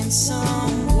pictures and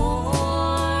some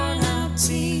worn out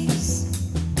tees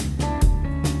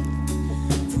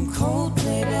from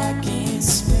Coldplay back in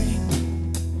spring.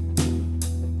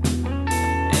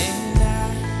 And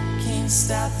I can't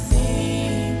stop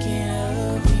thinking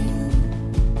of you.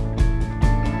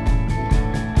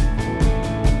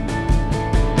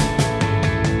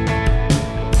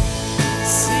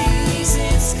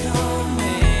 Seasons come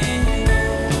and go.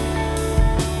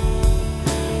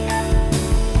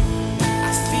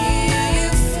 I feel you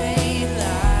fade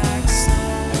like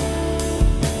snow.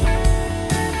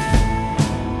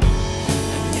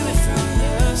 I knew it from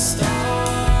the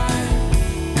start.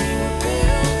 We were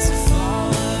built to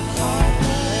fall apart,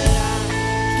 but I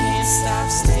can't stop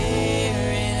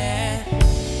staring at.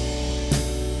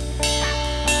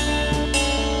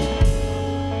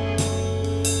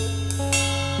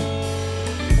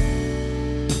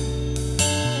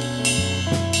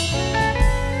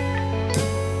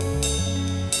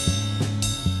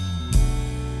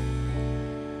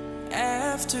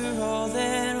 After all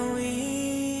that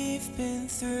we've been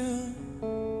through,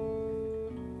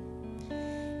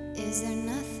 Is there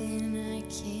nothing I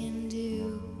can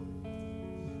do?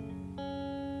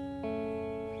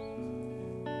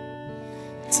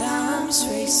 time's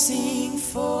racing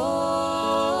forward,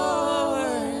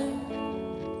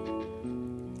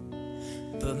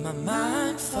 but my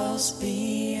mind falls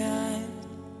behind.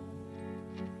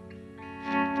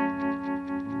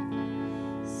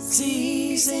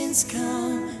 Seasons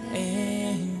come and